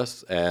you lead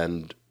us,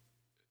 and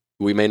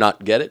we may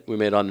not get it. We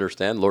may not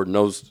understand. Lord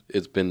knows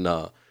it's been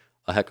a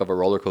heck of a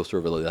roller coaster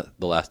over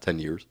the last 10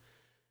 years.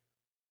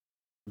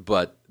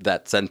 But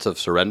that sense of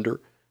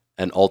surrender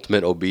and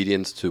ultimate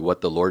obedience to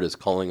what the Lord is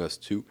calling us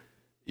to,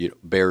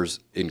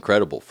 bears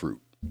incredible fruit.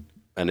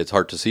 And it's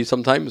hard to see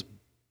sometimes,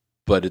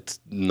 but it's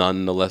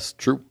nonetheless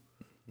true.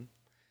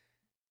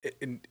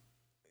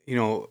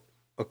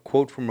 A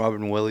quote from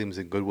Robin Williams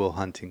in Good Will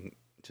Hunting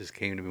just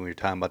came to me when you're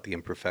talking about the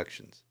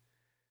imperfections.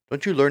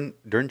 Don't you learn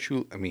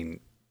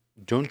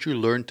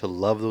to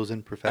love those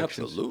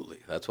imperfections? Absolutely.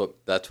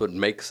 That's what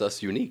makes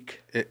us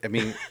unique.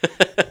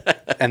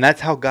 And that's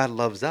how God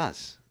loves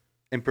us,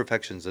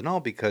 imperfections and all,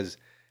 because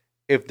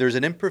if there's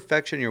an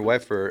imperfection in your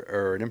wife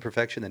or an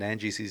imperfection that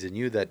Angie sees in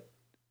you that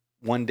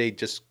one day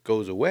just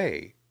goes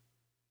away,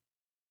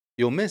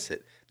 you'll miss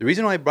it. The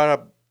reason why I brought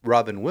up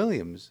Robin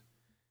Williams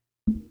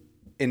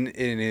in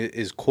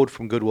his quote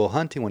from Good Will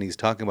Hunting when he's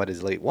talking about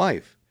his late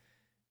wife,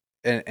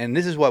 and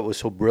this is what was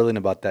so brilliant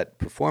about that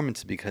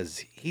performance, because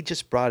he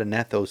just brought an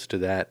ethos to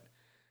that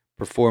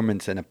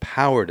performance and a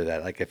power to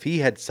that. Like if he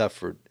had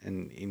suffered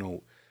and,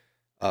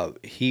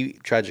 he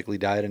tragically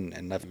died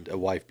and left a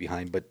wife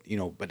behind, but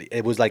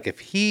it was like if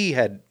he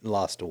had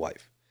lost a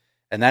wife,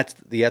 and that's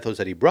the ethos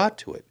that he brought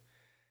to it.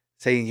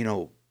 Saying,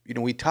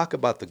 we talk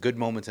about the good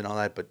moments and all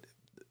that, but,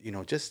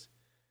 just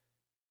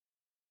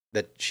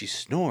that she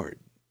snored,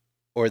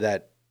 or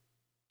that,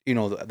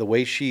 the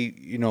way she,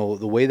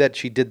 the way that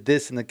she did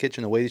this in the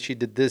kitchen, the way that she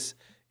did this,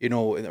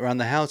 around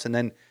the house. And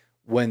then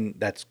when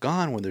that's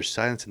gone, when there's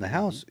silence in the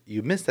house,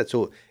 you miss that.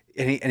 So,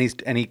 and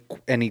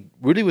he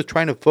really was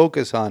trying to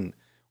focus on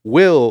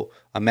Will,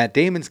 on Matt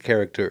Damon's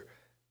character.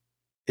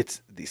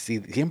 That's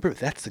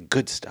the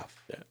good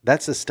stuff. Yeah.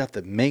 That's the stuff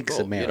that makes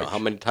a marriage. How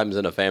many times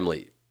in a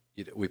family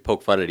we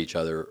poke fun at each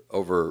other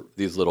over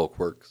these little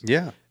quirks.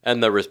 Yeah.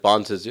 And the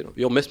response is,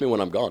 you'll miss me when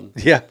I'm gone.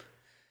 Yeah.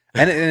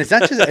 And it's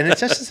not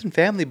just in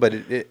family, but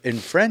in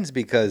friends,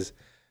 because,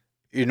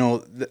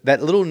 that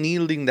little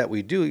needling that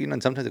we do,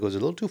 and sometimes it goes a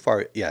little too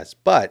far. Yes.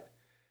 But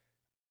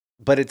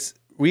it's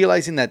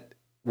realizing that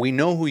we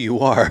know who you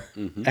are,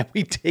 and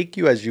we take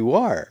you as you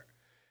are.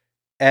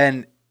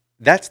 And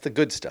that's the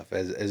good stuff,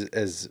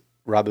 as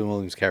Robin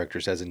Williams'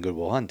 character says in Good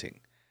Will Hunting.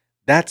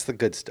 That's the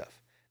good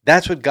stuff.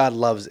 That's what God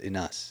loves in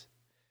us.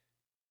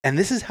 And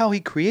this is how He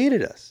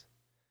created us.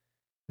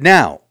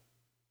 Now,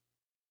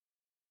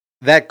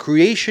 that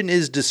creation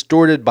is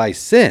distorted by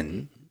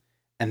sin,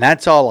 and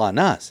that's all on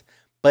us.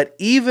 But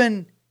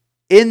even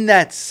in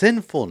that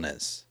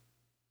sinfulness,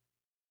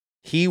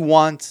 He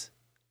wants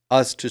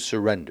us to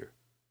surrender.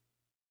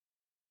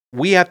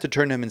 We have to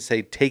turn to Him and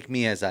say, take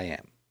me as I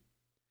am.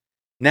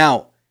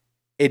 Now,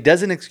 it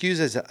doesn't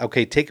excuse us,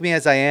 okay, take me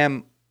as I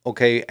am,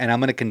 okay, and I'm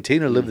going to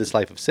continue to live this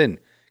life of sin.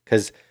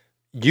 Because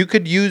you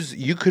could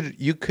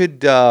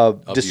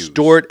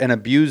distort and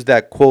abuse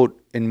that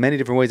quote in many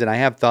different ways, and I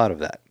have thought of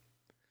that.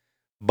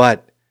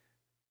 But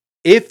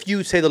if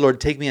you say the Lord,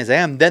 take me as I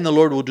am, then the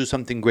Lord will do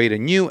something great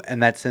in you,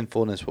 and that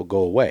sinfulness will go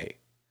away.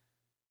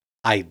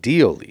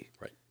 Ideally.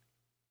 Right.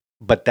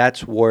 But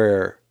that's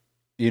where,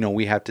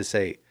 we have to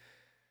say,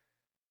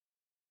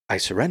 I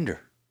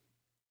surrender.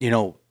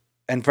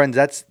 And friends,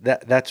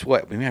 that's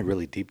what we got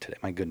really deep today.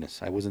 My goodness,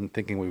 I wasn't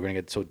thinking we were going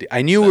to get so deep.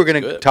 I knew we were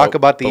going to talk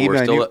about the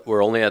email.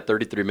 We're only at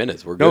 33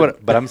 minutes. We're good. No,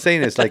 but I'm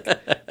saying it's like,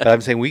 but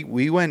I'm saying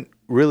we went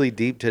really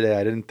deep today.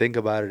 I didn't think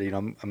about it.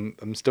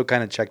 I'm still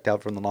kind of checked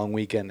out from the long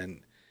weekend,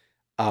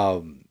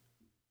 and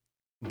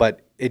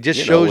but it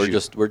just shows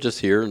we're just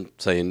here and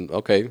saying,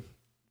 okay,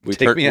 we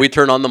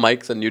turn on the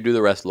mics and you do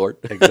the rest, Lord.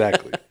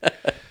 Exactly.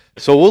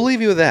 So we'll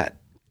leave you with that.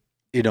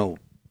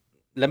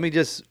 Let me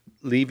just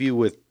leave you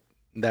with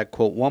that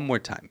quote one more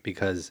time,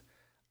 because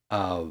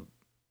it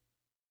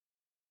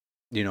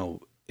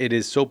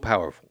is so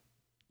powerful.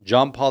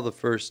 John Paul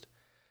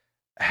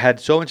I had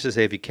so much to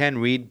say. If you can,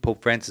 read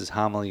Pope Francis'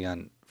 homily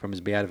from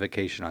his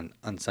beatification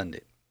on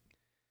Sunday.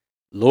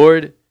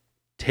 Lord,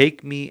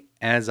 take me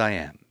as I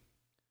am,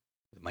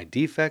 with my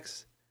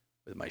defects,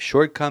 with my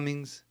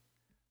shortcomings,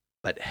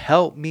 but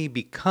help me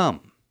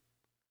become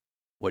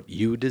what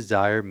you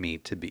desire me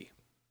to be.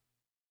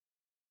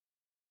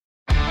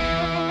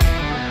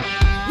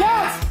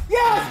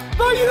 Yes!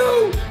 For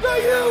you! For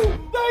you!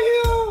 For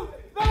you!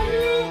 For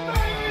you,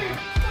 baby!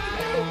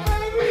 For you,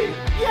 baby!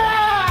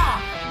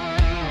 Yeah!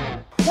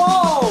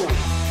 Whoa!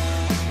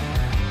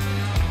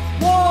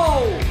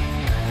 Whoa!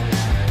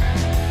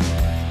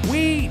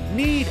 We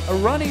need a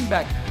running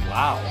back.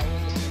 Wow.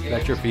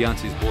 That's your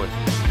fiance's boy.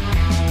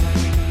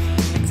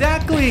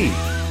 Exactly.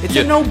 It's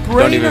a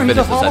no-brainer. He's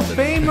a Hall of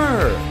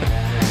Famer.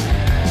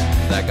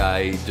 That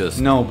guy just...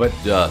 No, but...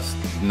 Just...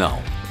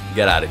 No.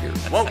 Get out of here.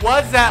 What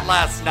was that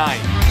last night?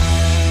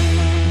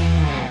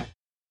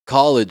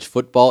 College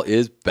football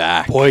is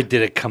back Boy,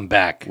 did it come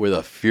back. with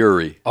a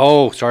fury.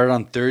 Oh, started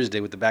on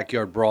Thursday with the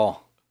backyard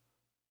brawl.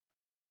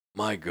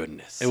 My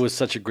goodness. It was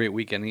such a great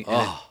weekend.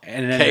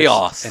 And it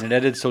chaos. And it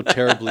ended so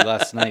terribly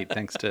last night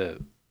thanks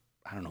to,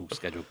 I don't know who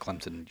scheduled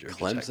Clemson and Georgia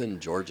Tech. Clemson,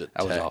 Georgia Tech.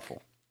 That was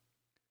awful.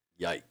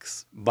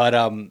 Yikes.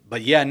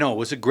 But yeah, no, it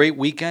was a great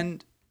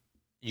weekend.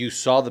 You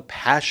saw the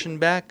passion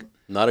back.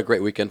 Not a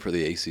great weekend for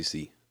the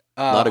ACC.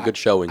 Not a good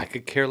showing. I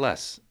could care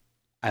less.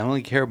 I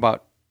only care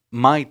about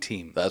my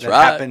team. That's that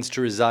right. happens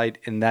to reside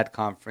in that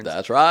conference.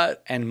 That's right.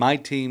 And my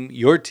team,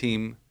 your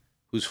team,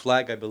 whose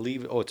flag I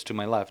believe, it's to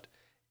my left,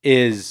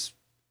 is,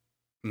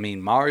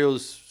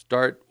 Mario's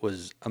start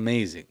was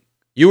amazing.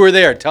 You were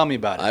there. Tell me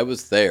about it. I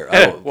was there.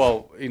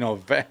 Well,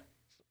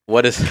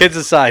 What is kids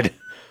aside.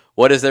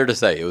 what is there to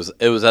say?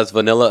 It was as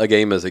vanilla a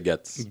game as it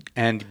gets.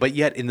 But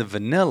yet in the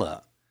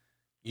vanilla,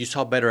 you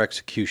saw better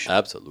execution.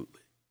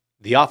 Absolutely.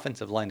 The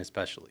offensive line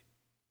especially.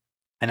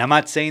 And I'm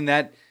not saying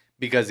that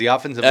because the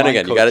offensive And line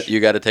again, coach,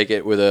 you got to take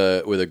it with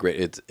a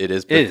great. It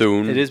is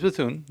Bethune. It is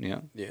Bethune.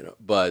 Yeah.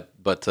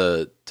 But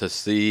to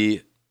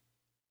see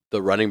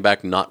the running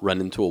back not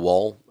run into a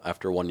wall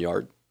after 1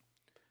 yard,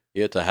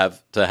 to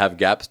have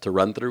gaps to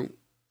run through,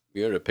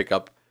 to pick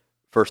up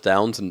first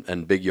downs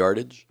and big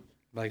yardage.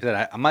 Like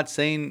I said,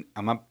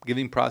 I'm not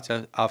giving props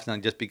to offensive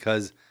line just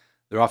because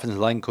their offensive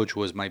line coach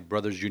was my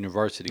brother's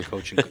university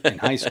coach in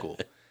high school.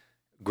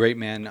 Great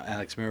man,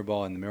 Alex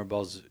Mirabal, and the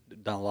Mirabal's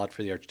done a lot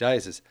for the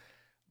Archdiocese.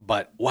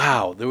 But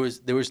wow, there was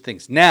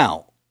things.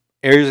 Now,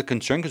 areas of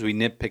concern because we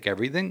nitpick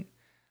everything.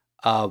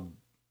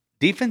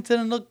 Defense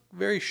didn't look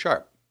very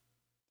sharp.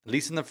 At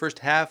least in the first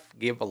half,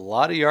 gave up a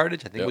lot of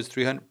yardage. I think it was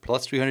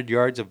 300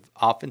 yards of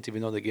offense,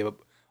 even though they gave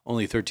up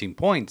only 13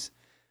 points.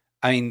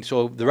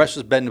 So the rest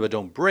was bend but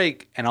don't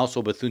break, and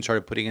also Bethune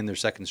started putting in their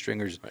second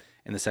stringers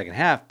in the second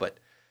half. But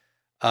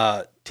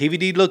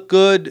TVD looked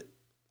good.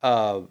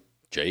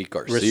 Jake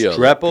Garcia.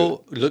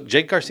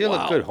 Jake Garcia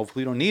looked good.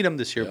 Hopefully, we don't need him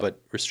this year, but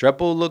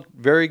Restrepo looked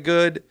very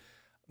good.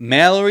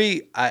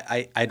 Mallory,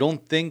 I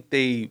don't think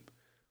they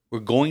were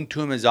going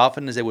to him as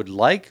often as they would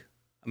like.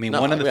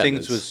 One of the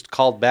things was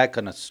called back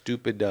on a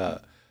stupid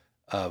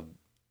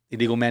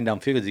illegal man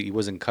downfield because he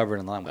wasn't covered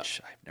in line,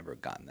 which I've never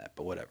gotten that,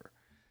 but whatever.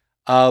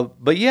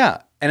 But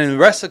yeah, and in the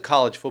rest of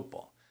college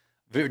football,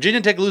 Virginia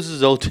Tech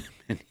loses ultimate.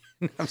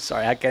 I'm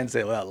sorry, I can't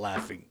say it without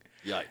laughing.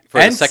 Yeah,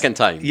 for the second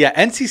time. Yeah,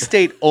 NC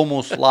State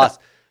almost lost.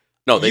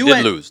 No, they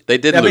did lose. They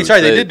did lose.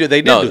 Sorry, they did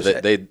lose.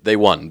 They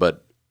won,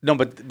 but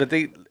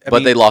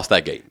they lost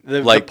that game.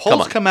 The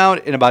polls come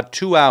out in about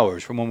 2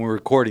 hours from when we're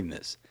recording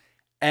this,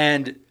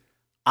 and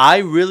I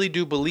really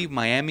do believe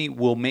Miami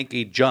will make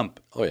a jump.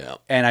 Oh yeah,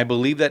 and I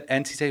believe that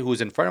NC State, who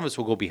is in front of us,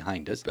 will go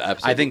behind us.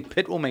 Absolutely. I think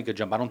Pitt will make a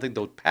jump. I don't think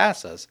they'll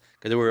pass us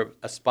because they were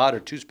a spot or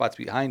two spots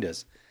behind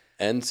us.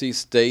 NC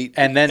State,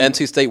 and then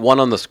NC State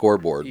won on the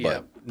scoreboard,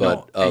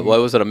 what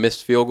was it? A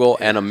missed field goal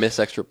and a missed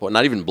extra point.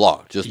 Not even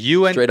blocked, just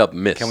straight up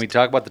missed. Can we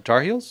talk about the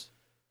Tar Heels?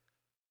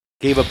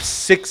 Gave up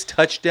 6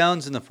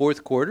 touchdowns in the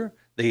fourth quarter.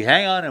 They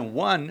hang on and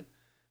won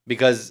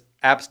because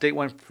App State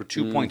went for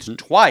 2 points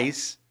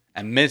twice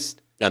and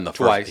missed. And the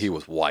twice. First, he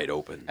was wide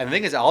open. And the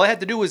thing is, all I had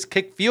to do was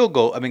kick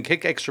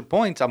kick extra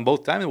points on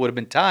both times. It would have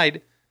been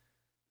tied.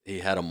 He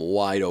had them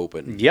wide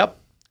open. Yep.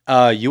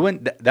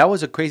 That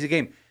was a crazy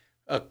game.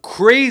 A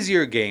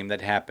crazier game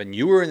that happened.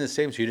 You were in the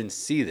same, so you didn't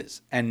see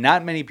this. And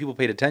not many people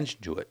paid attention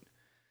to it.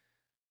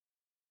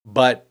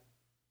 But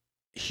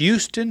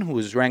Houston, who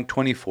was ranked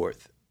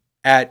 24th,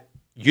 at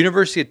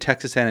University of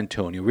Texas San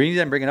Antonio. The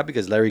reason I'm bringing it up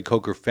because Larry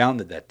Coker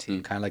founded that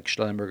team, kind of like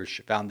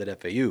Schellenberger founded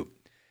FAU.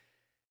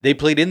 They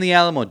played in the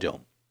Alamo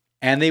Dome,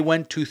 and they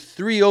went to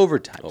 3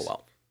 overtimes. Oh,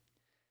 wow.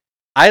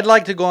 I'd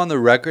like to go on the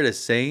record as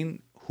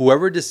saying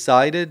whoever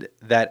decided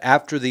that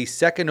after the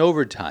second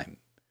overtime,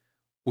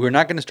 we're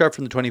not going to start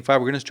from the 25,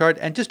 we're going to start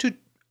and just do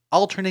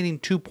alternating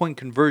 2-point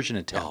conversion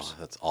attempts. Oh,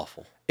 that's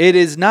awful. It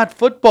is not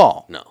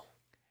football. No.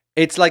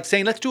 It's like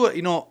saying, let's do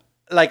it,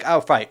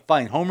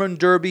 fine, home run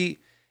derby.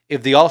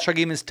 If the All-Star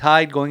game is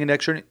tied going into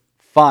extra,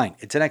 fine.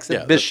 It's an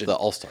exhibition. The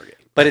All-Star game.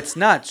 But it's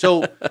not.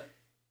 So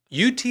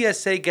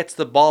UTSA gets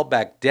the ball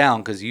back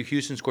down because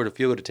Houston scored a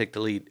field goal to take the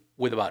lead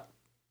with about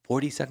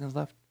 40 seconds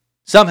left.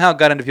 Somehow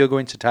got into field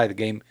goal to tie the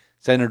game,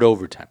 send it to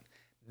overtime.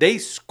 They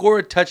score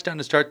a touchdown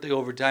to start the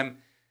overtime.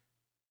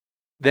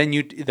 Then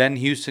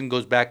Houston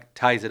goes back,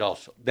 ties it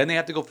also. Then they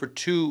have to go for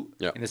 2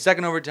 in the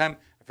second overtime.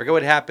 I forget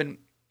what happened,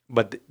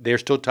 but they're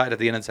still tied at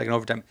the end of the second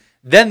overtime.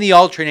 Then the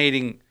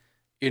alternating,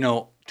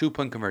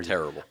 2-point conversion.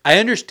 Terrible. I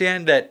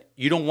understand that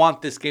you don't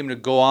want this game to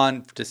go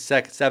on to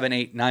 7,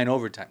 8, 9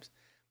 overtimes.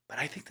 But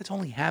I think that's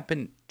only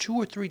happened 2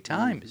 or 3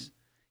 times. Mm-hmm.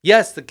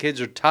 Yes, the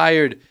kids are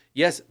tired.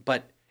 Yes,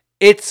 but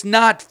it's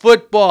not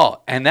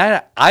football. And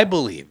that, I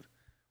believe,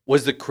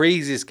 was the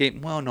craziest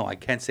game. Well, no, I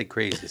can't say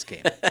craziest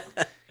game.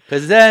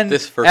 Because then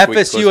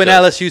FSU and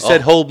LSU said,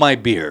 hold my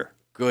beer.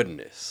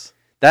 Goodness.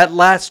 That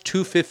last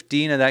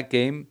 2:15 of that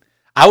game,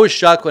 I was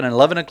shocked when at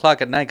 11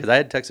 o'clock at night, because I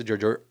had texted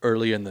George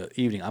earlier in the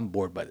evening, I'm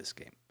bored by this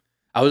game.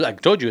 I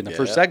told you in the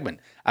first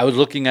segment, I was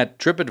looking at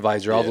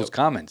TripAdvisor, all those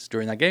comments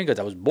during that game because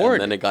I was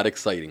bored. And then it got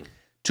exciting.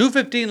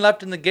 2:15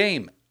 left in the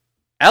game.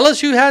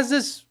 LSU has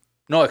this.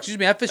 No, excuse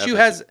me. FSU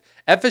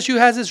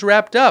has this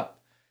wrapped up.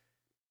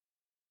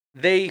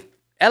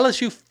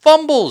 LSU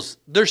fumbles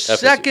their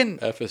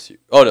second. FSU.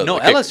 Oh no,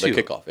 LSU.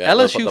 The kickoff. Yeah,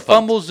 LSU the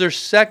fumbles their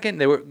second.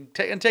 They were going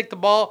to take the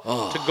ball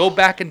to go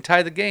back and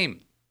tie the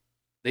game.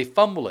 They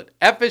fumble it.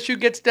 FSU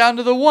gets down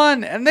to the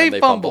 1 and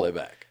they fumble it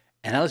back.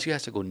 And LSU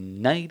has to go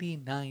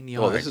 99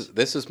 yards. Well,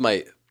 this is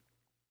my.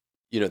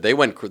 They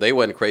went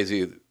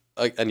crazy,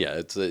 and yeah,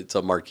 it's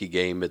a marquee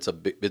game. It's a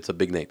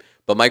big name.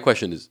 But my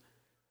question is,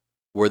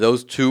 were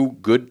those two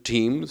good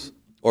teams?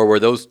 Or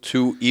were those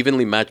two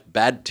evenly matched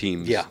bad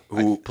teams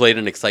who played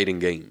an exciting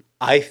game?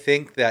 I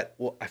think that,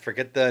 I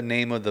forget the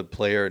name of the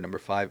player, number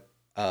 5,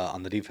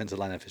 on the defensive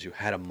line of FSU,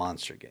 had a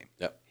monster game.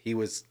 Yeah. He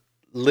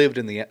lived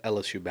in the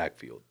LSU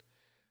backfield.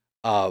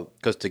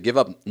 Because to give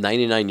up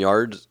 99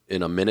 yards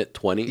in a minute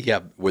 20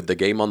 with the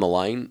game on the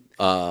line.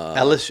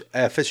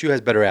 FSU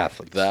has better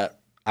athletes. That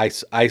I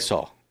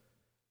saw.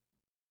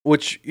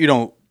 Which,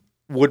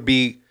 would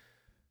be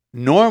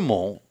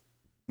normal.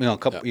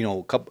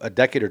 A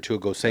decade or two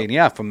ago, saying,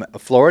 from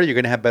Florida, you're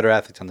going to have better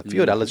athletes on the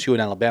field. LSU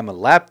and Alabama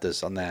lapped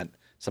us on that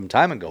some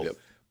time ago. Yep.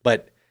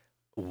 But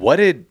what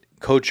did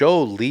Coach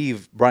O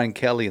leave Brian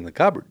Kelly in the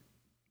cupboard?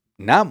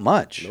 Not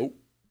much. Nope.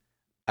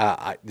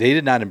 They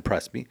did not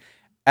impress me.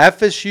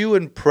 FSU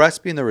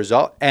impressed me in the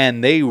result,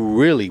 and they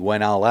really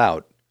went all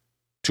out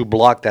to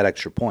block that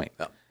extra point.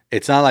 Yeah.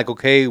 It's not like,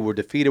 okay, we're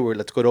defeated,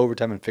 let's go to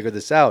overtime and figure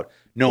this out.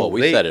 No,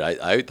 we said it.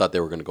 I thought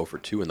they were going to go for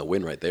 2 in the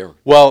win right there.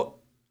 Well,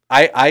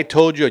 I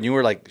told you, and you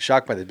were like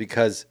shocked by this,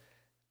 because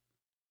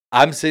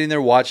I'm sitting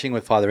there watching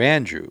with Father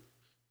Andrew.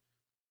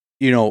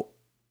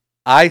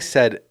 I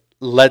said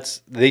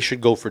they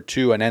should go for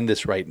 2 and end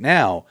this right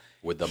now.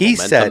 With the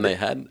momentum they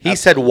had. He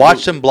said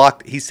watch them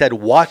block. He said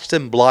watch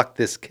them block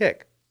this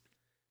kick.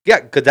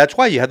 Yeah, because that's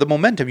why you have the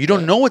momentum. You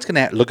don't know what's going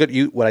to happen. Look at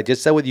what I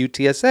just said with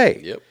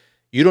UTSA. Yep.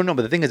 You don't know,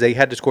 but the thing is, they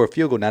had to score a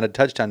field goal, not a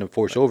touchdown, to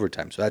force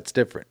overtime. So that's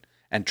different.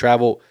 And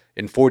travel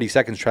in 40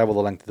 seconds, travel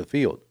the length of the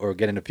field or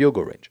get into field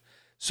goal range.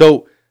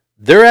 So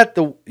they're at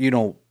the,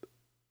 an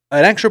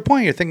extra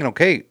point. You're thinking,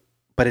 okay,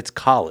 but it's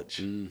college.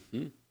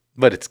 Mm-hmm.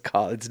 But it's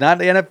college. It's not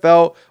the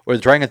NFL where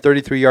they're trying a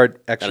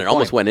 33-yard extra point. And it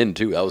almost went in,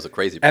 too. That was the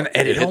crazy part.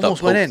 And it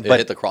almost went in. But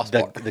hit the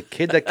crossbar. The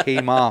kid that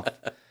came off,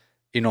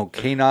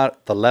 came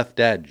out the left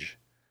edge.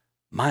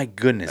 My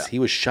goodness, he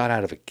was shot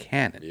out of a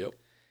cannon. Yep.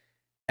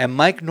 And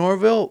Mike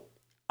Norville,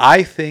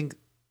 I think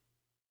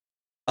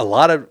a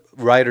lot of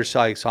writers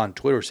I saw on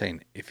Twitter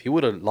saying if he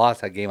would have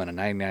lost that game on a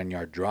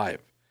 99-yard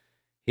drive,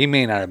 he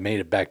may not have made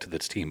it back to the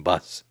team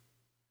bus,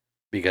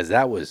 because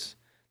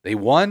they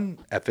won.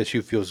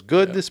 FSU feels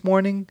good this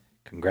morning.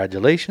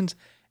 Congratulations.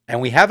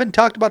 And we haven't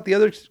talked about the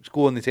other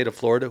school in the state of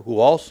Florida who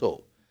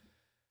also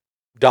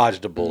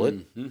dodged a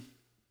bullet. Mm-hmm.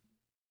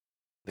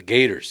 The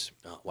Gators.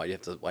 Oh, why do you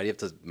have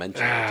to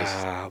mention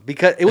it?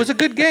 Because it was a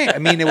good game. I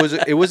mean, it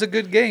was a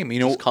good game.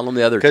 Just call them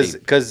the other team.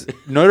 Because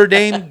Notre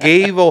Dame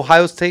gave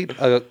Ohio State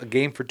a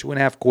game for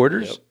 2.5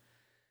 quarters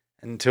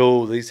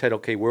until they said,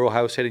 okay, we're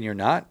Ohio State and you're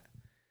not.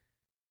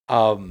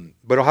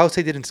 But Ohio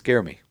State didn't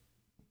scare me.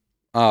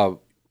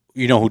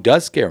 You know who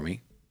does scare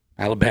me?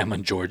 Alabama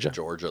and Georgia.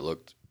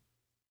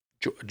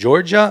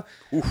 Georgia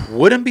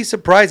wouldn't be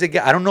surprised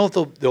again. I don't know if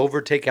they'll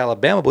overtake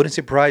Alabama, but wouldn't be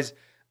surprised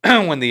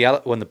when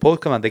the polls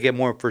come out, they get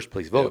more first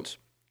place votes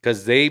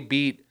because they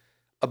beat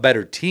a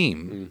better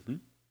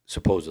team,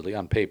 supposedly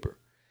on paper.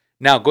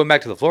 Now going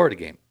back to the Florida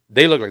game,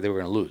 they looked like they were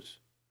going to lose,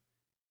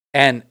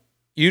 and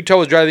Utah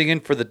was driving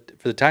in for the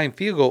tying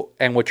field goal.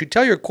 And what you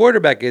tell your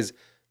quarterback is,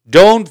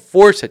 don't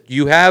force it.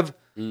 You have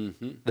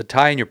the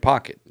tie in your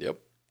pocket. Yep.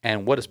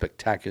 And what a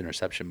spectacular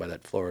interception by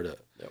that Florida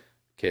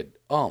kid.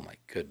 Oh, my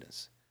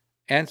goodness.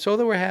 And so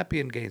they were happy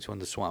in Gainesville in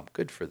the Swamp.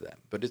 Good for them.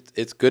 But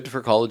it's good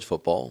for college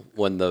football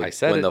when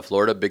the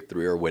Florida Big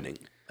Three are winning.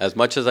 As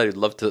much as I'd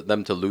love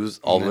them to lose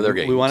all of their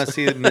games. We want to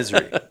see the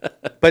misery.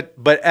 But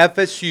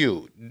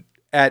FSU,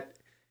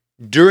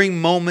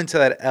 during moments of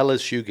that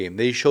LSU game,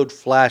 they showed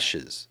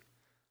flashes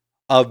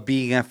of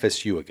being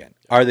FSU again.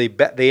 Are they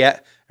back?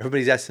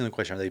 Everybody's asking the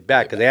question, are they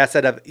back? Because they asked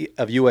that of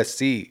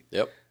USC.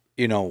 Yep.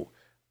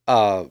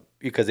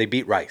 Because they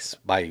beat Rice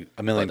by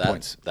a million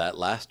points. That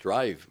last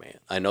drive, man.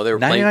 I know they were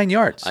 99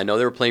 yards. I know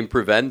they were playing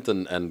prevent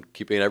and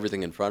keeping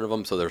everything in front of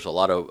them. So there's a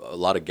lot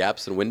of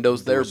gaps and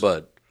windows there.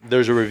 But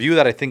there's a review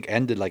that I think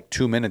ended like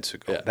 2 minutes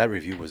ago. Yeah. That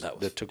review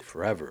that took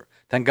forever.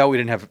 Thank God we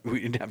didn't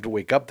have to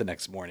wake up the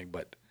next morning.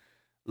 But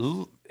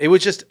it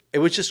was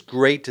just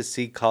great to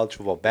see college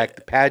football back.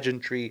 The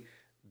pageantry,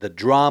 the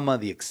drama,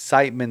 the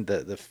excitement,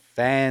 the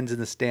fans in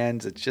the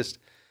stands. It's just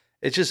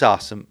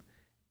awesome.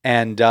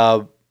 And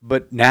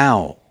but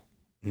now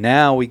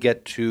we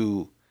get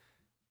to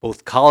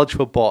both college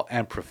football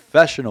and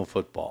professional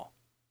football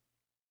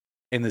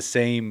in the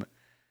same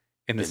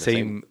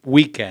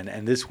weekend.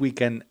 And this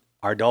weekend,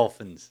 our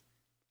Dolphins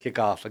kick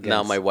off against.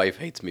 Now my wife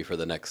hates me for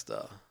the next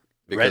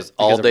because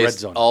all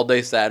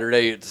day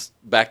Saturday it's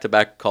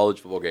back-to-back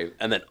college football games,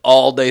 and then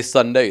all day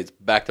Sunday it's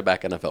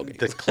back-to-back NFL games.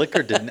 The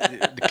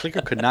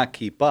clicker could not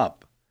keep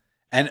up,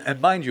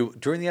 And mind you,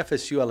 during the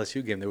FSU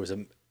LSU game, there was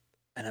an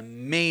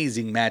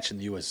amazing match in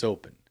the U.S.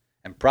 Open,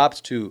 and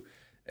props to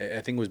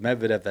I think it was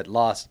Medvedev that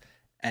lost,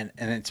 and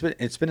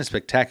it's been a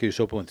spectacular US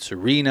Open with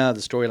Serena, the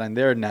storyline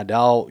there,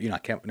 Nadal. I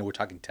can't. We're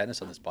talking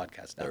tennis on this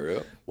podcast now. There we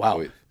go.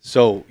 Wow.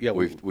 So yeah,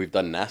 We've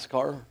done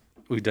NASCAR.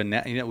 we've done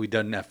that. We've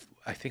done F.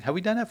 I think have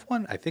we done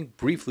F1? I think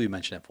briefly we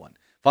mentioned F1.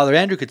 Father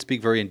Andrew could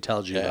speak very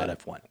intelligently about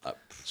F1.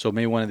 So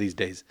maybe one of these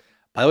days.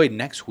 By the way,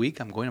 next week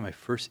I'm going to my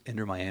first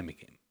Inter Miami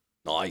game.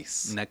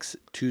 Nice. Next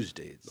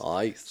Tuesday.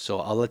 Nice. So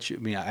I'll let you.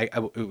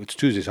 It's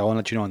Tuesday, so I want to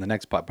let you know on the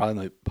next probably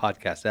the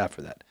podcast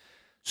after that.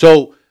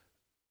 So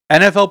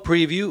NFL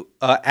preview.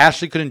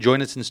 Ashley couldn't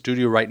join us in the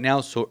studio right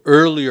now, so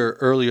earlier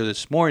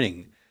this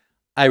morning,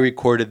 I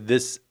recorded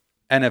this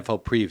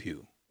NFL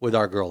preview with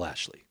our girl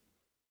Ashley.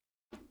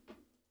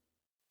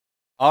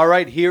 All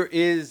right, here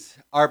is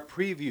our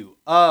preview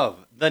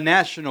of the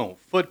National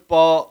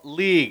Football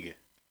League.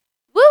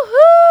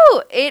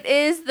 Woohoo! It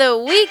is the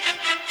week.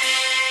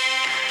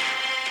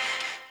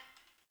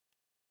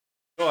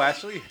 Go,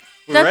 Ashley.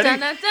 We're Dun, ready? dun,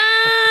 dun,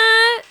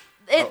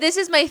 dun. This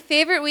is my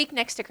favorite week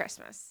next to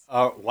Christmas.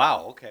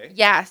 Wow. Okay.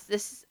 Yes,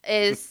 this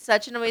is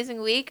such an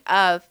amazing week.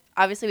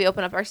 Obviously, we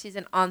open up our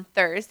season on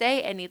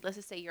Thursday, and needless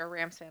to say, you're a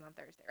Rams fan on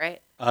Thursday,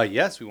 right?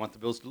 Yes, we want the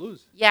Bills to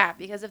lose. Yeah,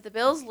 because if the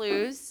Bills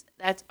lose,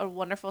 that's a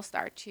wonderful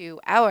start to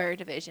our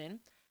division.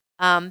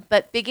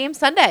 But big game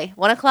Sunday,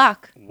 1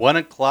 o'clock. 1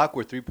 o'clock.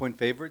 We're 3-point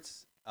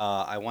favorites.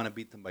 I want to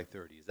beat them by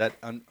 30. Is that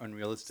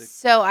unrealistic?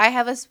 So I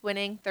have us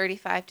winning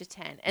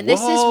 35-10, and this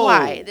is Whoa.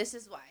 why.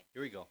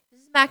 Here we go.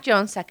 This is Mac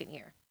Jones' second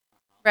year,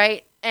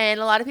 right? And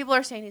a lot of people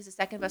are saying he's the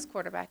second best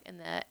quarterback in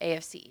the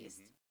AFC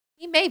East.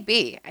 He may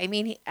be. I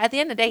mean, at the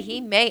end of the day,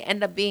 he may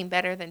end up being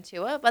better than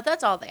Tua, but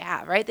that's all they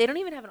have, right? They don't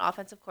even have an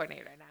offensive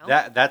coordinator right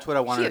now. That's what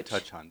I wanted Huge. to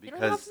touch on They don't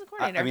have an because offensive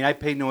coordinator. I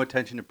paid no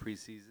attention to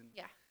preseason.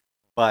 Yeah.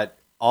 But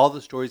all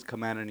the stories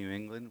come out of New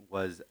England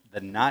was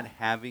the not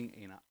having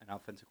an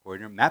offensive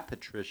coordinator. Matt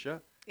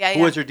Patricia, Yeah,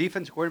 who was their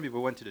defensive coordinator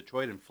before he went to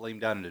Detroit and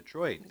flamed out in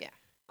Detroit. Yeah.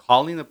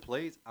 Calling the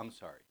plays, I'm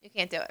sorry. You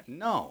can't do it.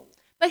 No.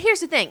 But here's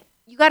the thing.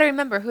 You got to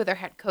remember who their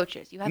head coach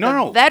is. You have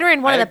No, a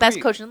veteran, one I of the best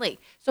agree. coaches in the league.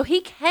 So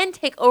he can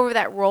take over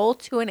that role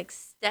to an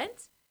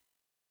extent,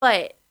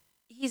 but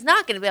he's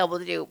not going to be able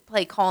to do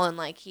play calling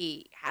like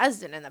he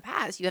has done in the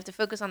past. You have to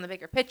focus on the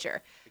bigger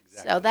picture.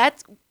 Exactly. So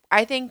that's,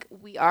 I think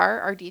we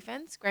are our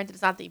defense. Granted,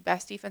 it's not the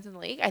best defense in the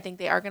league. I think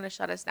they are going to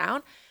shut us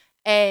down.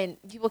 And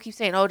people keep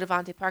saying, oh,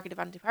 Devontae Parker.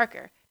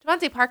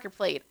 Devontae Parker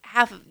played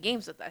half of the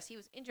games with us. He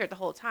was injured the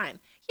whole time.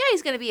 Yeah,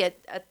 he's going to be a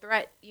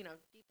threat, deep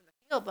in the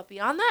field. But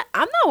beyond that,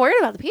 I'm not worried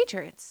about the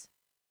Patriots.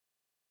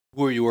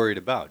 Who are you worried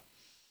about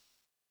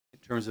in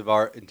terms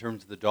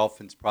of the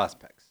Dolphins'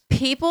 prospects?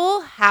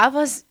 People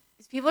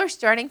are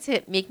starting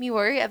to make me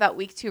worry about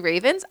week 2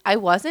 Ravens. I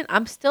wasn't.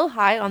 I'm still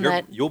high on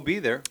that. You'll be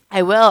there.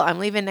 I will. I'm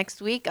leaving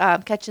next week.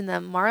 I'm catching the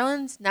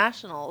Marlins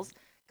Nationals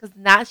because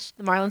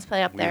the Marlins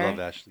play up We there. love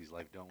Ashley's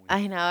life, don't we?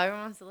 I know.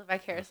 Everyone wants to live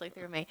vicariously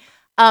through me.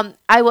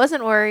 I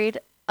wasn't worried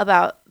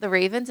about the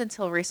Ravens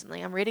until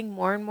recently. I'm reading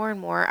more and more and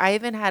more. I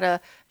even had a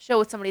show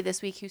with somebody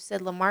this week who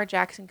said Lamar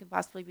Jackson could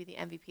possibly be the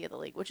MVP of the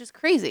league, which is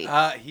crazy.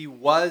 He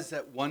was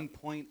at one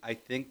point. I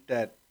think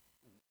that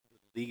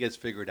the league has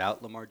figured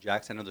out Lamar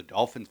Jackson. I know the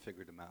Dolphins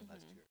figured him out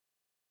last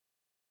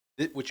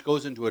year, which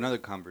goes into another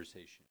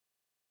conversation.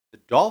 The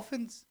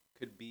Dolphins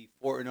could be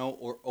 4-0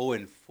 or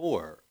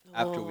 0-4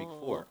 after week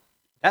 4.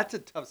 That's a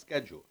tough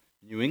schedule.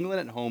 New England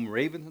at home,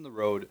 Ravens on the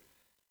road,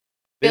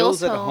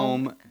 Bills at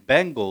home,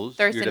 Bengals,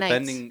 Thursday your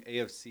nights. defending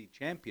AFC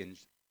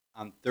champions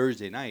on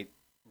Thursday night,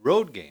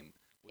 road game,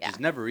 which is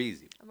never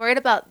easy. I'm worried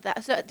about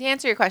that. So to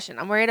answer your question,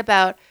 I'm worried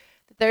about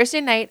the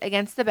Thursday night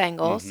against the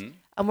Bengals. Mhm.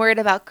 I'm worried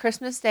about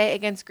Christmas Day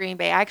against Green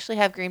Bay. I actually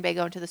have Green Bay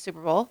going to the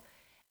Super Bowl.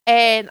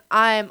 And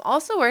I'm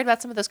also worried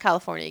about some of those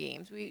California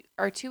games. We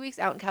are 2 weeks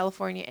out in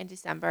California in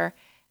December,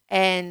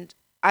 and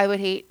I would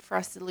hate for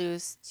us to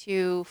lose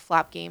 2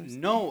 flop games.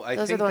 No,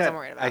 Those are the ones I'm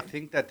worried about. I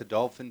think that the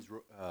Dolphins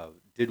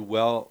did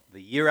well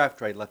the year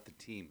after I left the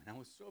team, and I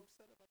was so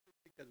upset about this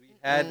because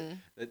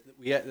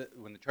we had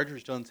when the Chargers were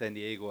still in San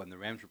Diego and the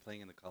Rams were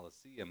playing in the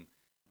Coliseum.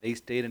 They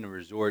stayed in a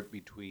resort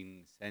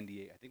between San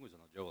Diego, I think it was on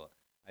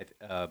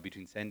Ojola,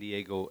 between San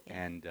Diego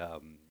and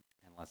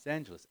Los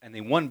Angeles, and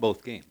they won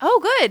both games. Oh,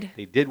 good.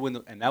 They did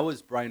win, and that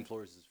was Brian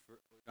Flores'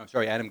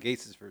 Adam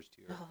Gase's first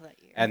year. Oh,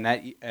 that year.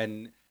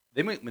 And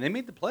they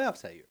made the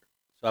playoffs that year.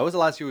 So that was the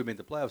last year we made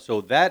the playoffs.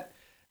 So that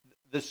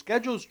the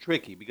schedule's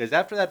tricky because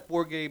after that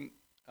 4-game,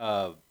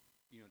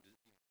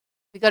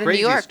 We go to New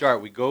crazy York.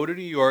 start, we go to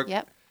New York.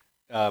 Yep.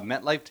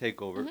 MetLife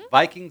takeover. Mhm.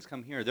 Vikings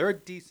come here. They're a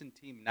decent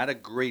team, not a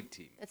great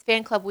team. It's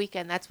fan club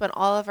weekend. That's when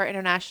all of our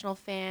international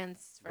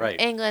fans from Right.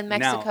 England,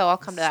 Mexico, Now, all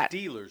come to that.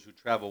 Steelers who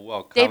travel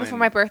well. Day come before in.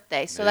 my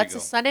birthday. So There you that's a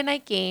go. Sunday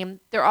night game.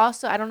 They're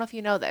also, I don't know if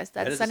you know this,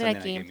 That that's is a Sunday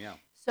night game. yeah.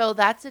 So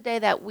that's the day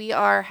that we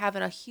are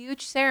having a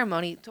huge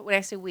ceremony. When I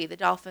say we, the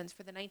Dolphins,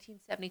 for the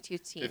 1972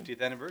 team. 50th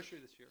anniversary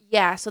this year.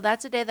 Yeah, so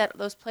that's the day that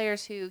those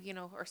players who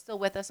are still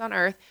with us on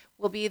Earth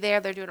will be there.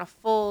 They're doing a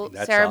full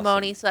That's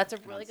ceremony, awesome. so that's a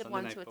And really on good Sunday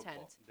one Night to Football.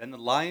 attend. Then the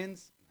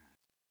Lions,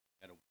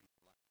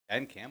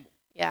 Dan Campbell.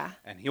 Yeah.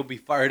 and he'll be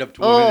fired up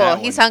to win Oh, that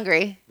he's one.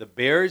 hungry. The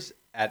Bears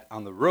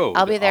on the road.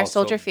 I'll be there,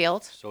 also- Soldier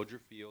Field. Soldier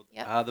Field.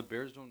 Yep. The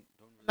Bears don't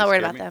really Not worried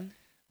scare about me. them.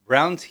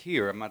 Browns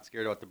here. I'm not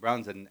scared about the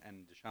Browns, and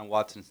Deshaun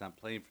Watson's not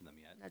playing for them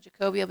yet. No,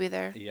 Jacoby will be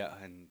there. Yeah,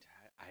 and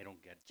I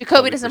don't get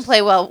Jacoby doesn't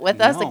play well with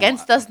us. No,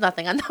 Against us,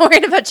 nothing. I'm not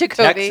worried about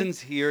Jacoby. Texans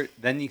here.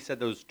 Then you said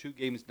those 2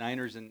 games,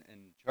 Niners and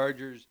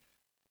Chargers.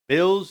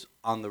 Bills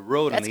on the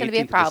road That's on going the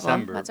to 18th be a problem. of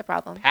December. That's a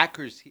problem.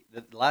 Packers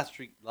the last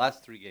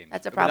three games.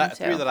 That's a problem,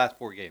 3 too. of the last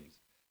 4 games.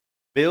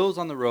 Bills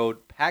on the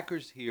road,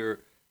 Packers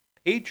here,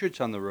 Patriots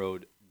on the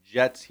road,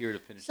 Jets here to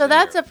finish. So the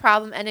that's year. a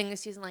problem ending the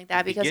season like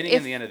that The because beginning if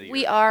and the end of the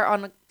we year. are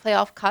on a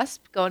playoff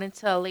cusp going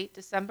into late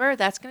December,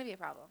 that's going to be a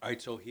problem. All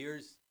right, so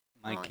here's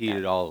my I like key that.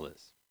 to all of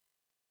this.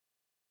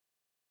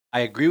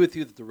 I agree with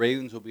you that the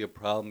Ravens will be a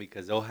problem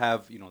because they'll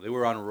have, they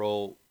were on a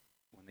roll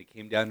when they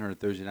came down here on a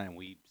Thursday night and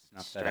we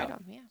snuffed that Straight out.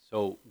 on, yeah.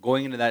 So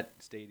going into that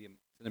stadium,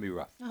 it's going to be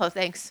rough. Oh,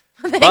 thanks.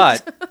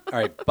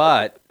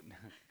 But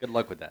good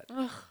luck with that.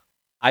 Ugh.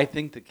 I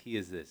think the key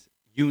is this.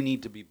 You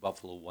need to beat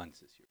Buffalo once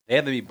this year. They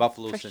haven't beat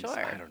Buffalo For since, sure.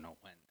 I don't know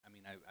when. I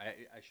mean,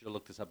 I should have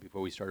looked this up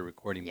before we started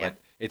recording, Yeah. but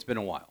it's been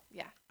a while.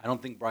 Yeah. I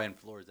don't think Brian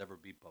Flores ever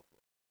beat Buffalo.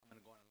 I'm going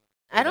to go on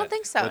and I don't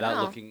think so, without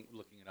no. looking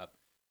it up.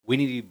 We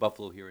need to beat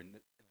Buffalo here, and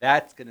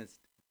that's going to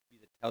be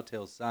the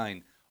telltale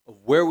sign of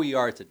where we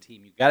are as a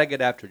team. You got to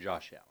get after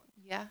Josh Allen.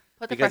 Yeah.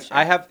 Put the Because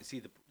pressure.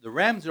 the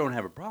Rams don't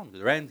have a problem.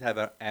 The Rams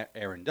have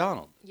Aaron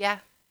Donald, Yeah.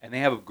 and they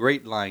have a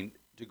great line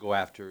to go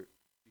after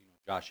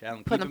Josh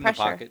Allen. Put keep the him in pressure.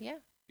 the pocket. Yeah.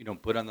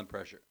 Put on the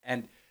pressure.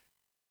 And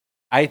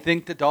I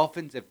think the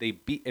Dolphins, if they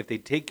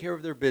take care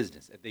of their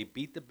business, if they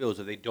beat the Bills,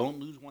 if they don't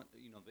lose one,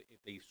 if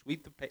they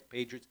sweep the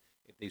Patriots,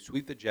 if they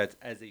sweep the Jets,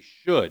 as they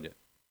should,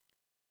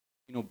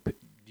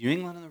 New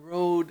England on the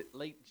road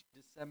late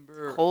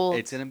December, Cold.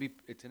 it's gonna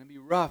be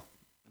rough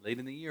late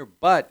in the year,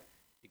 but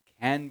it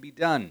can be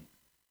done.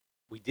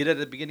 We did it at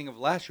the beginning of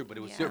last year, but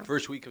it was the Yeah.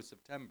 first week of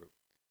September.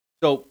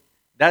 So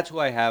that's who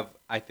I have.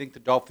 I think the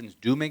Dolphins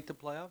do make the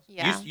playoffs.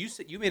 Yeah.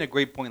 You made a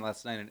great point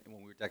last night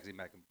when we were texting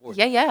back and forth.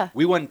 Yeah, yeah.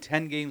 We won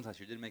 10 games last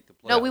year. Didn't make the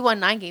playoffs. No, we won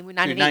 9 games. We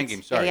 9 Sorry, and 9 8.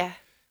 games, sorry. Yeah,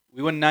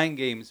 We won 9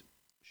 games.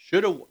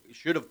 Could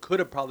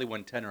have probably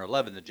won 10 or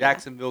 11. The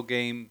Jacksonville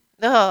game.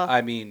 yeah. Ugh.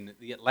 I mean,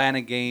 the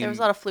Atlanta game. There was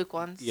a lot of fluke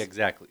ones. Yeah,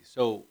 exactly.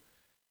 So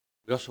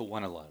we also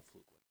won a lot of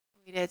fluke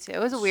ones. We did too. It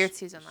was a weird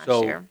season last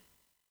So- year.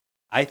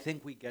 I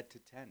think we get to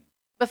 10.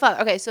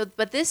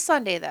 But this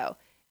Sunday though,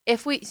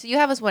 so you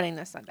have us winning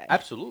this Sunday.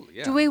 Absolutely,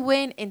 yeah. Do we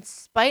win in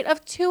spite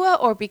of Tua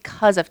or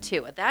because of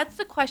Tua? That's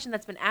the question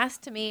that's been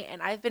asked to me,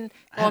 and I've been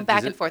going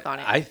back and forth on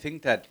it. I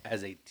think that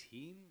as a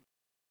team,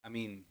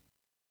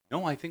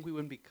 no, I think we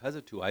win because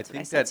of Tua. I what I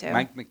think said, that too.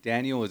 Mike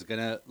McDaniel is going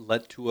to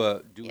let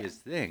Tua do Yeah. his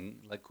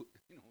thing. Like, we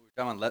were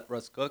talking about let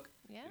Russ cook.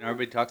 Yeah.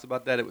 Everybody talks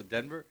about that with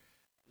Denver.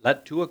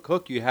 Let Tua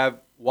cook. You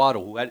have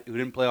Waddle, who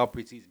didn't play all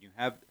preseason. You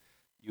have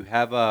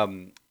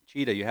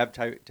Cheetah. You have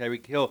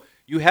Tyreek Hill.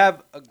 You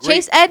have a great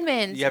Chase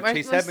Edmonds. You have Mar-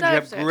 Chase Mar- Edmonds. You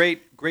have Stubbs.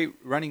 great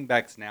running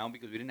backs now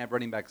because we didn't have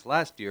running backs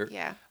last year.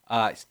 Yeah.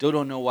 I still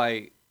don't know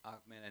why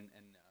Ahmed and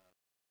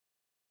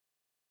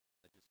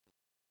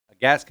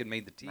Gaskin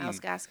made the team. Miles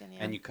Gaskin. Yeah.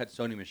 And you cut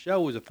Sony Michel,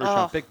 who was a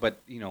first-round pick,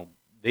 but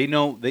they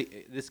know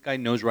this guy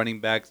knows running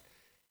backs.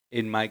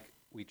 In Mike,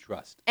 we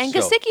trust. And So,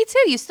 Gesicki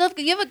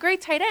too. You have a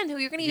great tight end who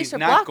you're going to use he's for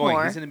not block going.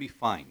 more. He's going to be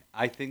fine.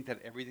 I think that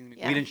everything.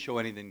 Yeah. We didn't show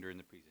anything during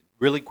the preseason.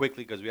 Really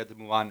quickly because we have to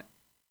move on.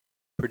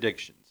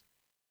 Predictions.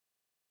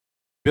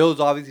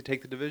 Bills obviously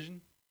take the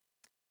division.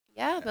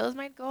 Yeah, Bills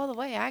might go all the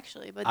way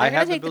actually, but I they're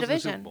have going to the take the Bills in the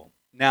Super division. Bowl.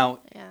 Now,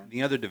 Yeah.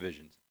 the other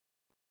divisions.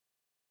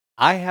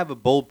 I have a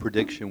bold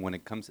prediction when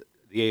it comes to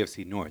the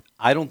AFC North.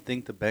 I don't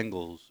think the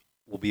Bengals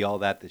will be all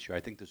that this year.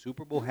 I think the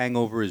Super Bowl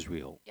hangover is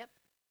real. Yep.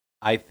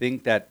 I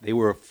think that they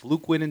were a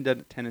fluke win in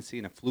Tennessee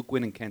and a fluke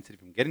win in Kansas City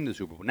from getting to the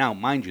Super Bowl. Now,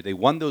 mind you, they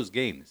won those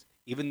games,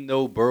 even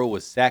though Burrow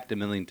was sacked a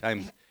million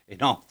times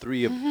in all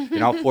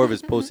 4 of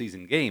his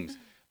postseason games.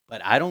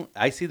 But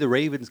I see the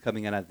Ravens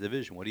coming out of the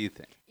division. What do you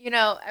think?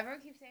 Everyone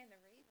keeps saying the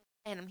Ravens,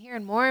 and I'm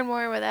hearing more and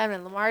more with them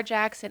and Lamar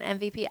Jackson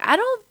MVP. I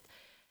don't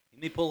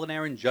Can they pull an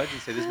Aaron Judge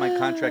and say, this is my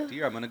contract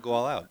year, I'm going to go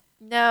all out?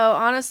 know.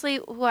 Honestly,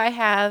 who I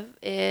have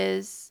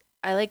is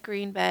I like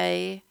Green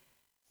Bay.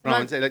 No,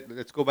 I'm saying,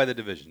 let's go by the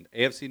division.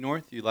 AFC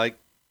North, you like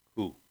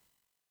who?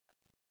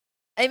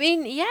 I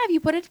mean, yeah, if you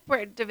put it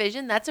for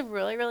division, that's a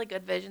really, really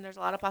good division. There's a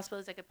lot of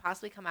possibilities that could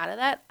possibly come out of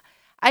that.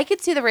 I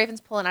could see the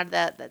Ravens pulling out of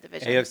that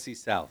division. AFC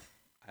South.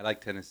 I like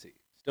Tennessee.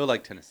 Still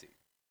like Tennessee.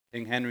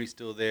 King Henry's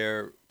still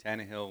there.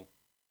 Tannehill.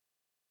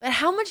 But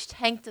how much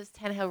tank does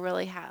Tannehill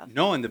really have?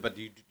 No, but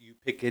you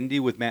pick Indy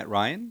with Matt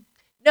Ryan?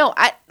 No,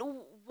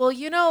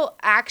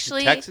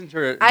 actually, The Texans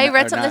are. I are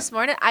read something not- this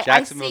morning.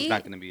 Jacksonville's I see,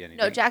 not going to be anything.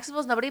 No,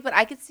 Jacksonville's nobody, but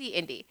I could see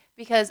Indy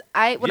because when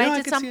I did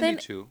could see something,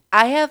 Indy too.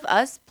 I have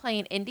us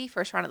playing Indy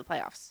first round of the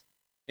playoffs.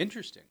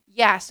 Interesting.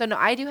 Yeah, so no,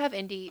 I do have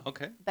Indy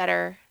Okay.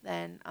 better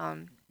than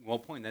Well,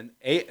 point. Then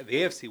the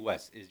AFC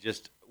West is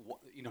just,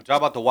 talk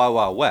about the Wild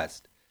Wild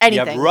West. You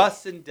anything. have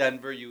Russ in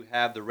Denver. You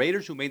have the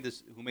Raiders who made the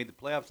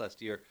playoffs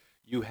last year.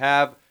 You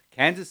have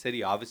Kansas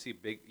City, obviously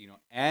big,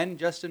 and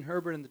Justin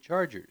Herbert and the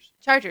Chargers.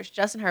 Chargers,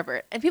 Justin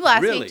Herbert. And people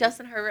ask me, Really?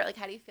 Justin Herbert, like,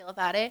 how do you feel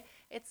about it?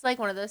 It's like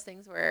one of those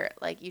things where,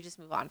 like, you just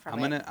move on from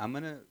it. I'm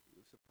gonna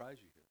surprise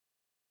you here.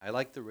 I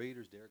like the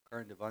Raiders, Derek Carr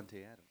and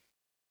Devontae Adams.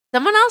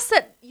 Someone else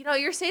said,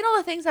 you're saying all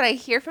the things that I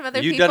hear from other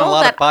You've people. done a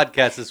lot that, of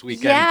podcasts this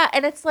weekend. Yeah,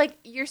 and it's like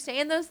you're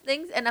saying those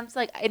things, and I'm just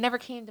like, it never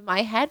came to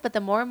my head. But the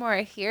more and more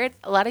I hear it,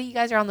 a lot of you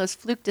guys are on those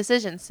fluke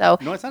decisions. So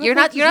No, it's not a you're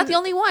fluke not the decision.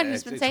 only one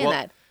who's been saying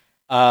that.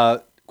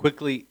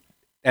 Quickly,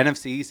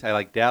 NFC East, I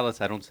like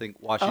Dallas. I don't think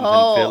Washington,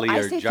 Oh, Philly, I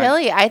or say Giants.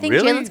 Philly. I think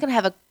Really? Jalen's gonna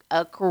have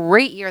a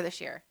great year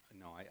this year,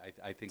 No,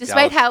 I think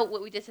despite Dallas,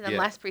 what we did to them Yeah.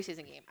 last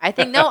preseason game. I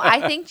think Jalen.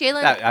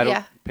 I don't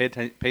Yeah,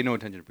 pay no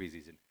attention to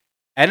preseason.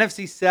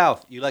 NFC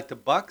South, you like the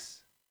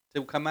Bucks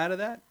to come out of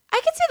that? I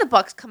can see the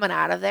Bucks coming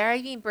out of there.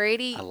 I mean,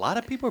 Brady. A lot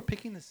of people are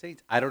picking the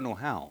Saints. I don't know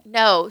how.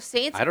 No,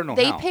 Saints. I don't know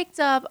They how. picked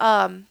up.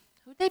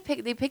 Who they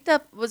picked? They picked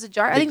up. Was it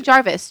Jarvis? I They- think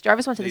Jarvis.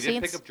 Jarvis went to They the did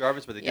Saints. pick up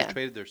Jarvis, but they Yeah. just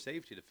traded their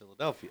safety to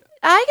Philadelphia.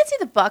 I can see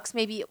the Bucks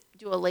maybe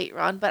do a late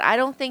run, but I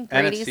don't think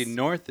NFC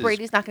North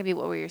Brady's not going to be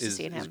what we're used to is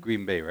seeing him.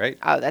 Green Bay, right?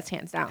 Oh, that's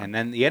hands down. And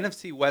then the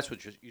NFC West,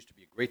 which used to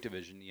be a great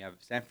division, you have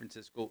San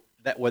Francisco.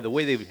 The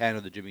way they've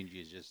handled the Jimmy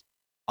G is just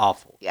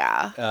awful.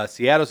 Yeah.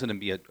 Seattle's going to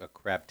be a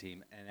crap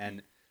team, and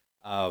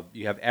then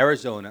you have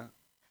Arizona,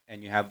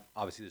 and you have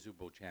obviously the Super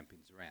Bowl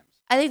champions, the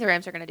Rams. I think the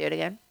Rams are going to do it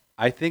again.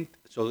 I think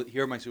so.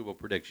 Here are my Super Bowl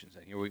predictions,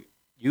 and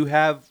you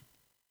have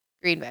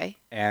Green Bay,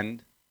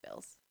 and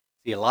Bills.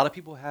 see a lot of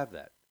people have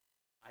that.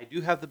 I do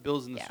have the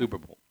Bills in the Yeah. Super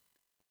Bowl,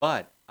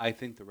 but I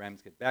think the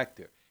Rams get back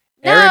there.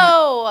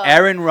 No.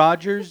 Aaron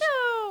Rodgers.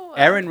 No.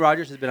 Aaron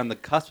Rodgers has been on the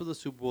cusp of the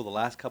Super Bowl the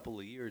last couple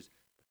of years.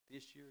 But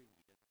this year,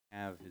 he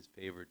doesn't have his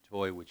favorite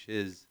toy, which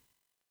is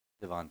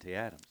Devontae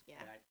Adams. Yeah.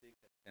 And I think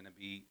that's going to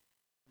be.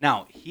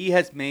 Now, he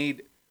has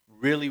made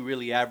really,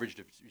 really average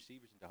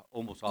receivers into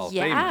almost Hall of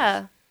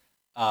Yeah.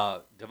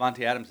 Famers.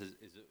 Devontae Adams is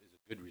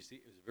a good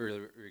receiver, is a very,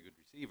 very good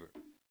receiver.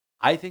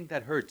 I think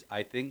that hurts.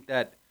 I think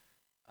that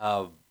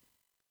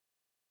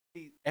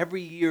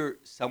every year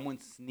someone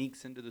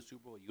sneaks into the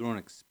Super Bowl you don't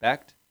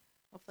expect.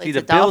 Hopefully See,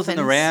 it's the Bills and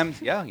the Dolphins.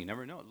 Rams, yeah, you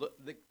never know. Look,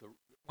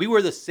 we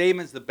were the same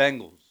as the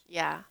Bengals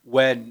Yeah.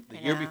 when the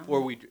I year know.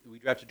 before we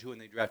drafted two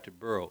and they drafted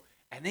Burrow,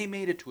 and they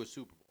made it to a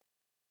Super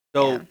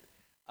Bowl.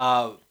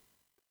 So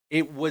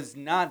it was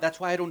not. That's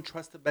why I don't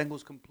trust the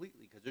Bengals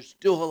completely because there's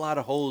still a lot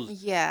of holes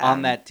Yeah.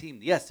 on that team.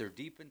 Yes, their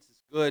defense is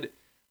good.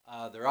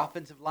 Their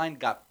offensive line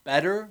got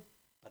better,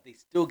 but they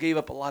still gave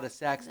up a lot of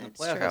sacks in the That's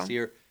playoffs true. this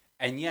year,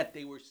 and yet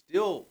they were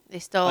still They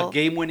still. a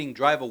game-winning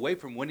drive away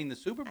from winning the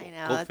Super Bowl. I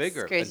know, Go it's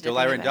figure. crazy to Until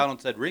think Aaron of it.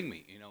 Donald said, "Ring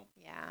me,"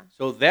 Yeah.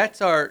 So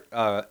that's our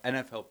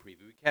NFL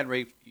preview. We can't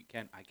wait.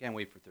 I can't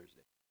wait for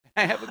Thursday.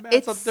 I have a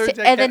match on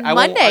Thursday. And then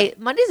Monday.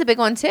 Monday's a big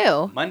one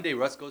too. Monday,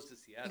 Russ goes to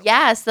Seattle.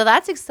 Yeah. So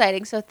that's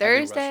exciting. So I think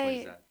Russ Thursday.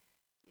 wins that.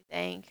 You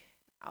think?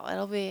 Oh,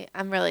 it'll be.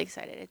 I'm really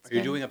excited. It's Are you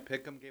been- doing a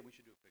pick'em game? We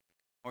should do a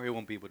pick'em. Or he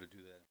won't be able to do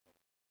that.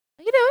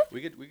 You can do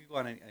it. We could go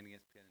on ESPN and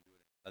do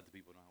it. Let the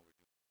people know how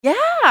we're doing.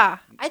 Yeah.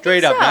 I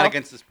Straight think up, not so.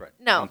 against the spread.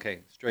 No.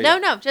 Okay, straight No,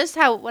 up. no, just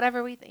how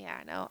whatever we think.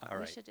 Yeah, no, All we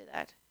right. should do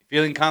that.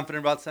 Feeling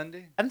confident about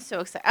Sunday? I'm so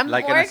excited. I'm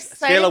Like more on a excited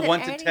scale of than 1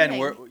 to 10, anything.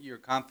 where your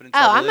confidence Oh,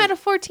 level I'm is? at a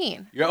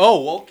 14.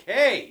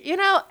 Okay. You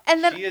know,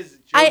 and then She is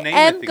Joe I Namath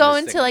am in this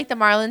going thing. to like the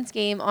Marlins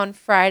game on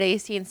Friday,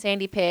 seeing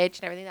Sandy pitch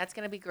and everything. That's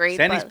gonna be great.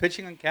 Sandy's but-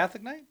 pitching on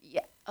Catholic night?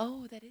 Yeah.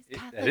 Oh, that is That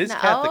Catholic. is night.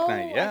 Catholic oh,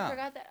 night, yeah. I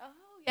forgot that. Oh,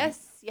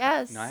 yes,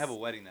 yes. No, I have a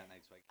wedding that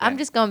night, so I can't. I'm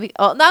just going.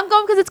 Oh, no, I'm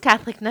going because it's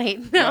Catholic night.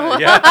 No,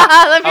 Yeah.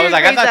 Let me I was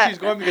like, I rephrase thought that. she was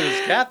going because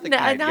it's Catholic No,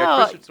 night. no. Yeah,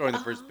 Christian's throwing the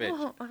first pitch.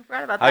 Oh, I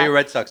forgot about How that. are your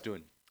Red Sox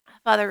doing?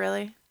 Father,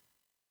 really?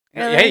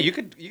 Really? Hey, you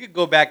could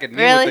go back and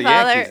meet Really, with the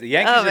Father? Yankees. The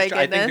Yankees, Oh, my I think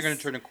they're goodness. going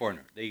to turn a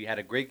corner. They had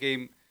a great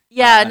game.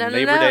 Yeah, on no, no,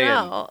 Labor no, Day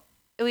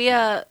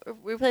no.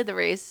 We played the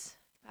Rays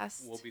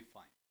past. We'll be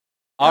fine.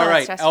 Oh, All that's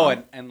right. stressful.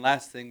 Oh, and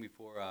last thing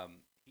before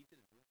he did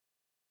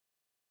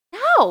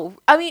No,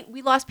 I mean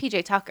we lost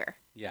PJ Tucker,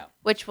 yeah,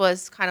 which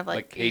was kind of like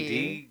like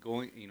KD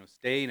going,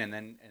 staying, and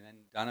then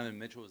Donovan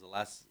Mitchell was the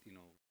last,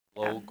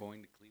 blow Yeah.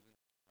 going to Cleveland.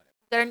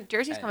 Their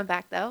jerseys And- coming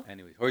back though.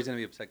 Anyways, Jorge's gonna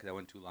be upset because I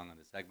went too long on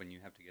this segment. You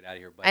have to get out of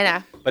here. But I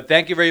know. But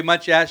thank you very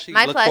much, Ashley.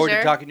 My Look forward to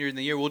pleasure. talking to you in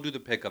the year. We'll do the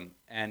pick'em,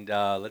 and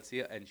let's see.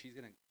 And she's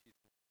gonna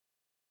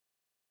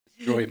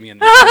destroy me in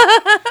the.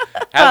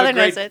 Have Father a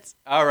great. knows it.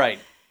 All right,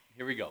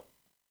 here we go.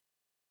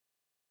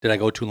 Did I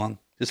go too long?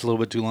 Just a little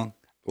bit too long.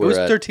 It We're was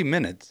at- 13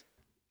 minutes.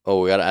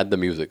 Oh, we got to add the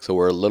music, so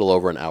we're a little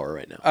over an hour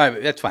right now. All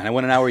right, that's fine. I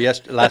went an hour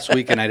last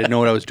week, and I didn't know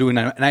what I was doing.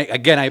 And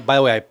I by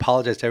the way, I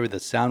apologize to everyone. The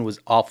sound was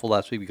awful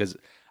last week because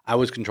I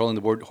was controlling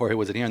the board. Jorge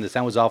wasn't here, and the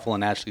sound was awful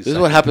on Ashley's This side.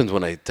 is what happens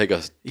when I take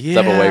a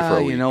step away for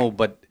a week.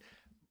 But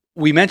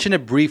we mentioned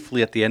it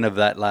briefly at the end of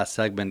that last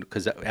segment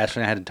because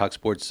Ashley and I hadn't talked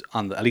sports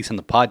at least on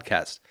the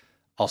podcast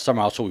all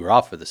summer. Also, we were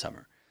off for the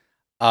summer.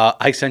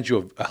 I sent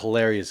you a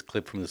hilarious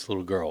clip from this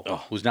little girl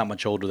who's not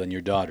much older than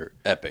your daughter,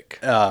 Epic.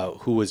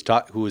 who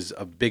was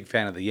a big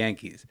fan of the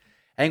Yankees,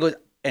 and goes,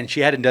 and she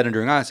hadn't done it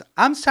during August.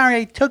 I'm sorry,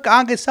 I took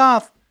August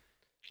off,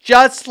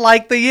 just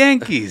like the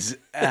Yankees.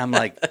 And I'm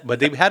like, but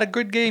they had a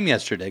good game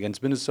yesterday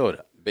against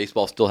Minnesota.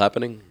 Baseball still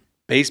happening?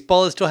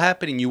 Baseball is still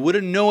happening. You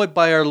wouldn't know it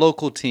by our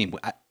local team.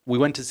 We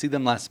went to see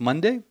them last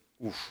Monday.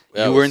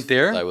 Yeah, You weren't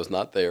there? I was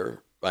not there.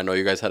 I know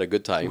you guys had a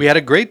good time. We had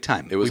a great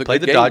time. It was we a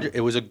played good the game. Dodgers.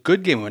 It was a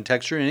good game. We went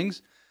extra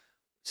innings.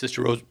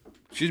 Sister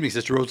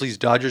Rosalie's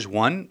Dodgers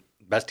won.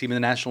 Best team in the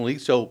National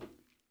League. So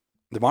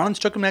the Marlins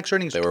took them extra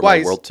innings they were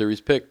twice. my World Series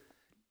pick.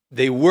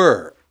 They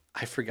were.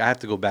 I forgot. I have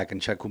to go back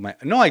and check who my.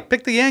 No, I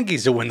picked the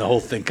Yankees to win the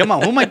whole thing. Come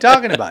on, who am I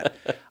talking about?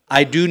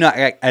 I do not.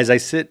 As I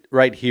sit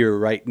right here,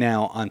 right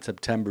now, on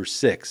September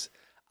 6th,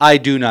 I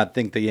do not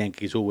think the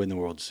Yankees will win the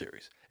World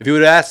Series. If you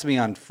would have asked me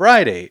on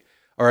Friday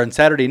or on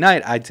Saturday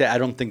night, I'd say I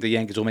don't think the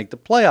Yankees will make the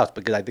playoffs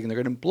because I think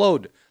they're going to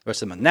implode the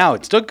rest of the month. Now,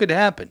 it still could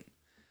happen.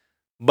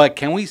 But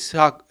can we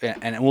talk,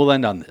 and we'll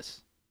end on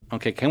this.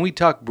 Okay, can we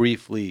talk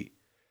briefly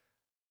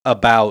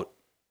about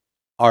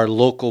our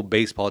local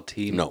baseball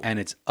team No. and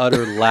its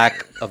utter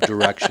lack of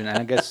direction? And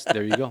I guess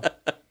there you go.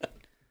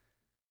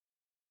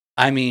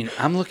 I mean,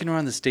 I'm looking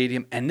around the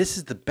stadium, and this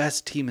is the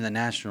best team in the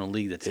National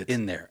League that's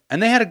in there.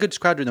 And they had a good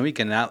crowd during the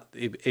weekend. Now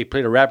they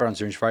played a wraparound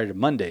series Friday to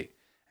Monday,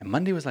 and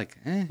Monday was like,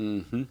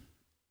 Mm-hmm.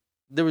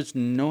 There was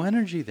no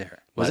energy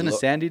there. Wasn't it a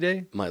sandy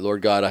day? My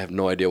Lord God, I have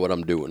no idea what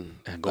I'm doing.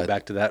 Go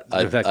back to that.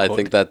 I quote.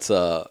 think that's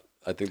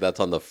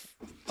on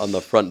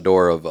the front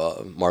door of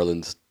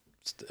Marlins.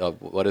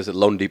 What is it?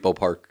 Lone Depot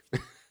Park.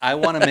 I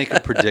want to make a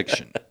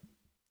prediction.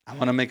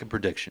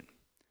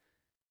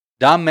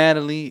 Don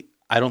Mattingly,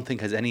 I don't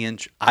think has any.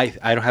 I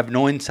don't have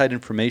no inside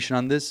information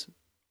on this.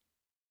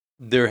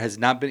 There has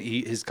not been.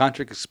 His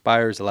contract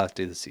expires the last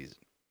day of the season.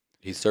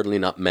 He's certainly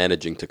not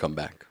managing to come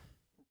back.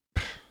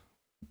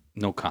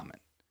 No comment.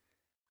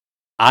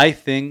 I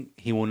think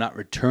he will not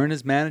return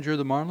as manager of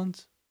the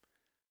Marlins.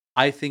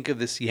 I think if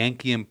this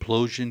Yankee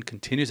implosion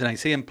continues, and I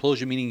say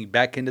implosion meaning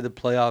back into the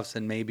playoffs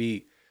and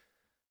maybe,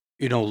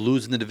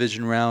 losing the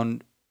division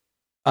round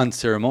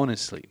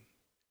unceremoniously,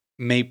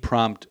 may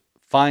prompt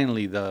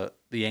finally the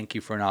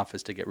Yankee front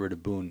office to get rid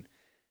of Boone.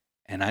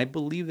 And I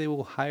believe they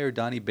will hire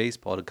Donnie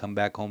Baseball to come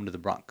back home to the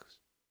Bronx.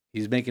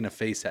 He's making a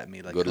face at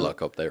me like, Good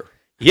luck up there.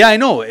 Yeah, I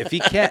know. If he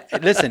can't,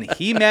 listen,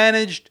 he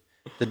managed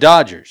the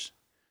Dodgers.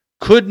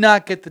 Could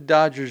not get the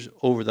Dodgers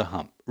over the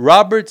hump.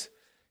 Roberts,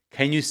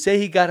 can you say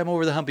he got him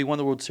over the hump? He won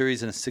the World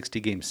Series in a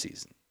 60-game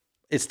season.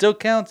 It still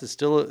counts. It's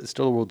still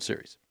a World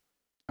Series.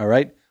 All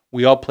right?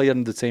 We all played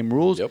under the same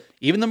rules. Yep.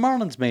 Even the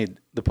Marlins made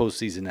the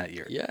postseason that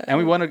year. Yeah. And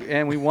we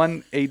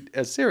won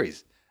a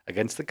series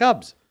against the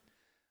Cubs.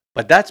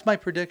 But that's my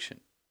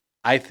prediction.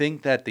 I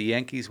think that the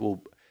Yankees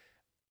will.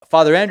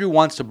 Father Andrew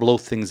wants to blow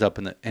things up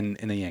in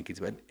the Yankees,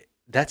 but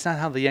that's not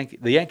how the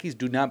Yankees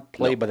do not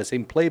play by the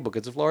same playbook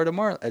as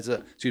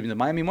the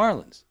Miami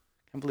Marlins.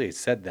 I can't believe I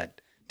said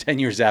that 10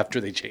 years after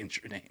they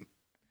changed their name.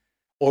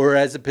 Or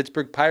as the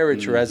Pittsburgh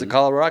Pirates or as the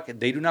Colorado Rockets.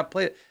 They do not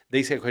play it.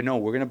 They say, okay, no,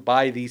 we're going to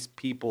buy these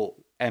people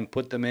and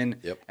put them in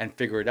and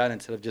figure it out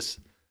instead of just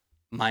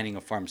mining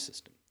a farm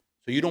system.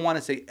 So you don't want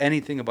to say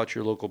anything about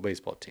your local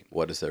baseball team.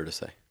 What is there to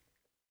say?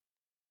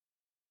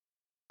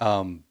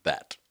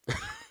 That.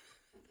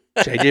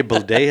 JJ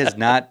Bleday has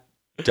not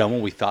done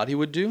what we thought he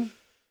would do.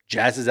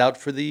 Jazz is out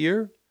for the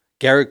year.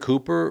 Garrett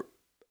Cooper,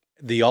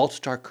 the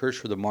all-star curse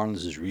for the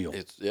Marlins is real.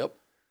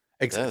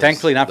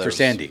 Thankfully not for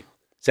Sandy.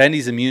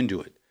 Sandy's immune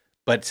to it.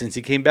 But since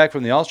he came back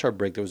from the all-star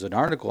break, there was an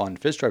article on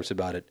Fish Stripes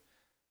about it.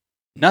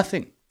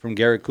 Nothing from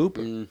Garrett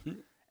Cooper. Mm-hmm.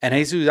 And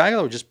Jesus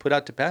Aguilar was just put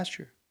out to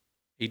pasture.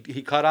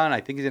 He caught on.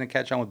 I think he's going to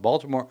catch on with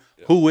Baltimore,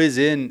 who is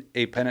in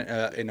a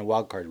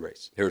wild card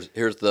race. Here's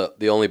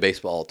the only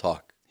baseball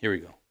talk. Here we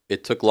go.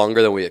 It took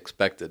longer than we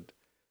expected,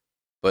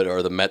 but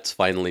are the Mets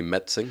finally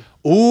Metsing?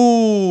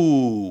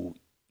 Ooh,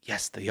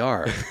 yes, they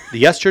are.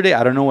 Yesterday,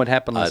 I don't know what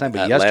happened last night,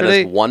 but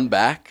yesterday, Atlanta's one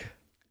back.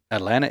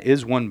 Atlanta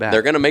is one back.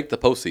 They're going to make the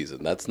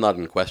postseason. That's not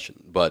in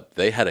question. But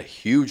they had a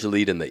huge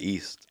lead in the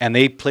East. And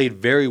they played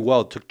very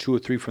well. Took 2 or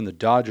 3 from the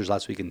Dodgers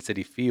last week in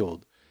Citi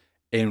Field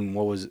in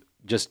what was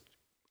just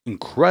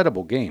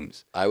incredible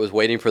games. I was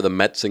waiting for the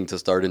Metsing to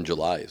start in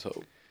July,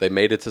 so they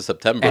made it to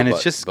September. And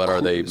but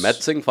are they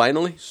Metsing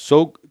finally?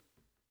 So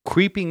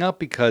creeping up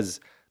because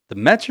the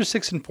Mets are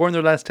 6-4 in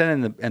their last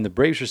 10, and the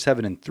Braves are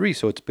 7-3.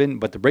 So it's been,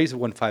 but the Braves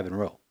have won 5 in a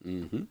row.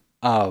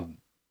 Mm-hmm.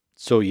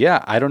 So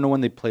yeah, I don't know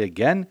when they play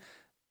again.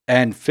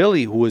 And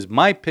Philly, who was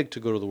my pick to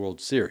go to the World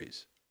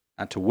Series,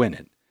 not to win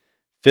it.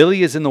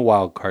 Philly is in the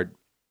wild card.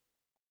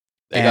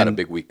 They got a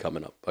big week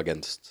coming up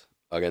against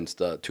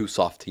 2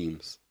 soft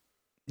teams.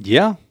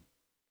 Yeah.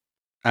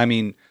 I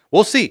mean,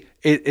 we'll see.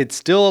 It's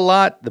still a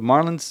lot. The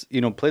Marlins,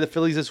 play the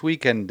Phillies this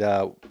week, and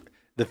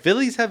the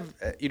Phillies have,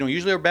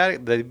 usually are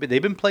bad.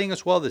 They've been playing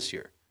us well this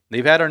year.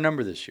 They've had our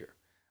number this year,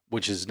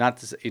 which is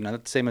not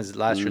not the same as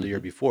last year or the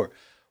year before.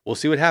 We'll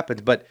see what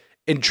happens. But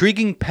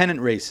intriguing pennant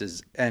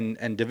races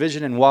and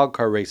division and wild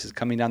card races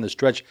coming down the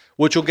stretch,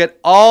 which will get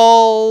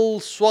all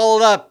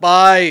swallowed up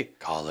by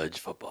college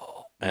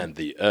football and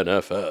the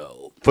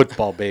NFL.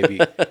 Football, baby.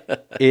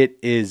 It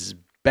is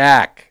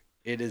back.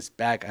 It is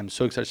back. I'm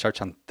so excited. It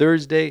starts on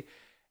Thursday.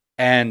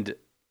 And,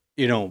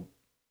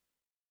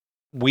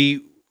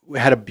 we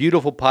had a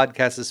beautiful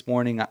podcast this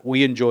morning.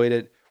 We enjoyed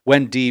it.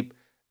 Went deep.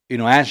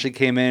 Ashley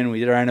came in.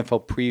 We did our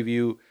NFL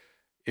preview.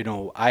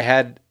 I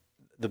had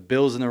the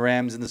Bills and the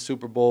Rams in the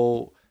Super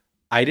Bowl.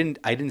 I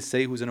didn't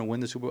say who's going to win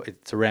the Super Bowl.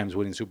 It's the Rams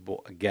winning the Super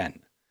Bowl again.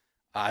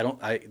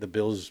 The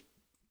Bills,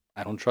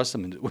 I don't trust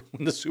them to win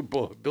the Super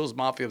Bowl. Bills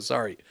Mafia, I'm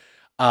sorry.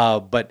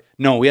 But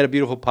no, we had a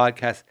beautiful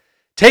podcast.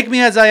 Take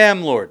me as I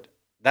am, Lord.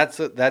 That's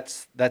the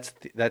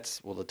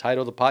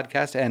title of the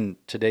podcast and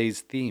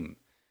today's theme.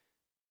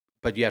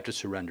 But you have to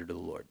surrender to the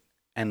Lord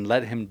and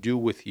let him do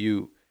with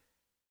you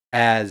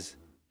as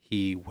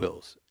he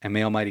wills. And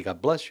may Almighty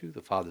God bless you,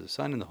 the Father, the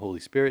Son, and the Holy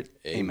Spirit.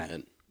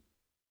 Amen.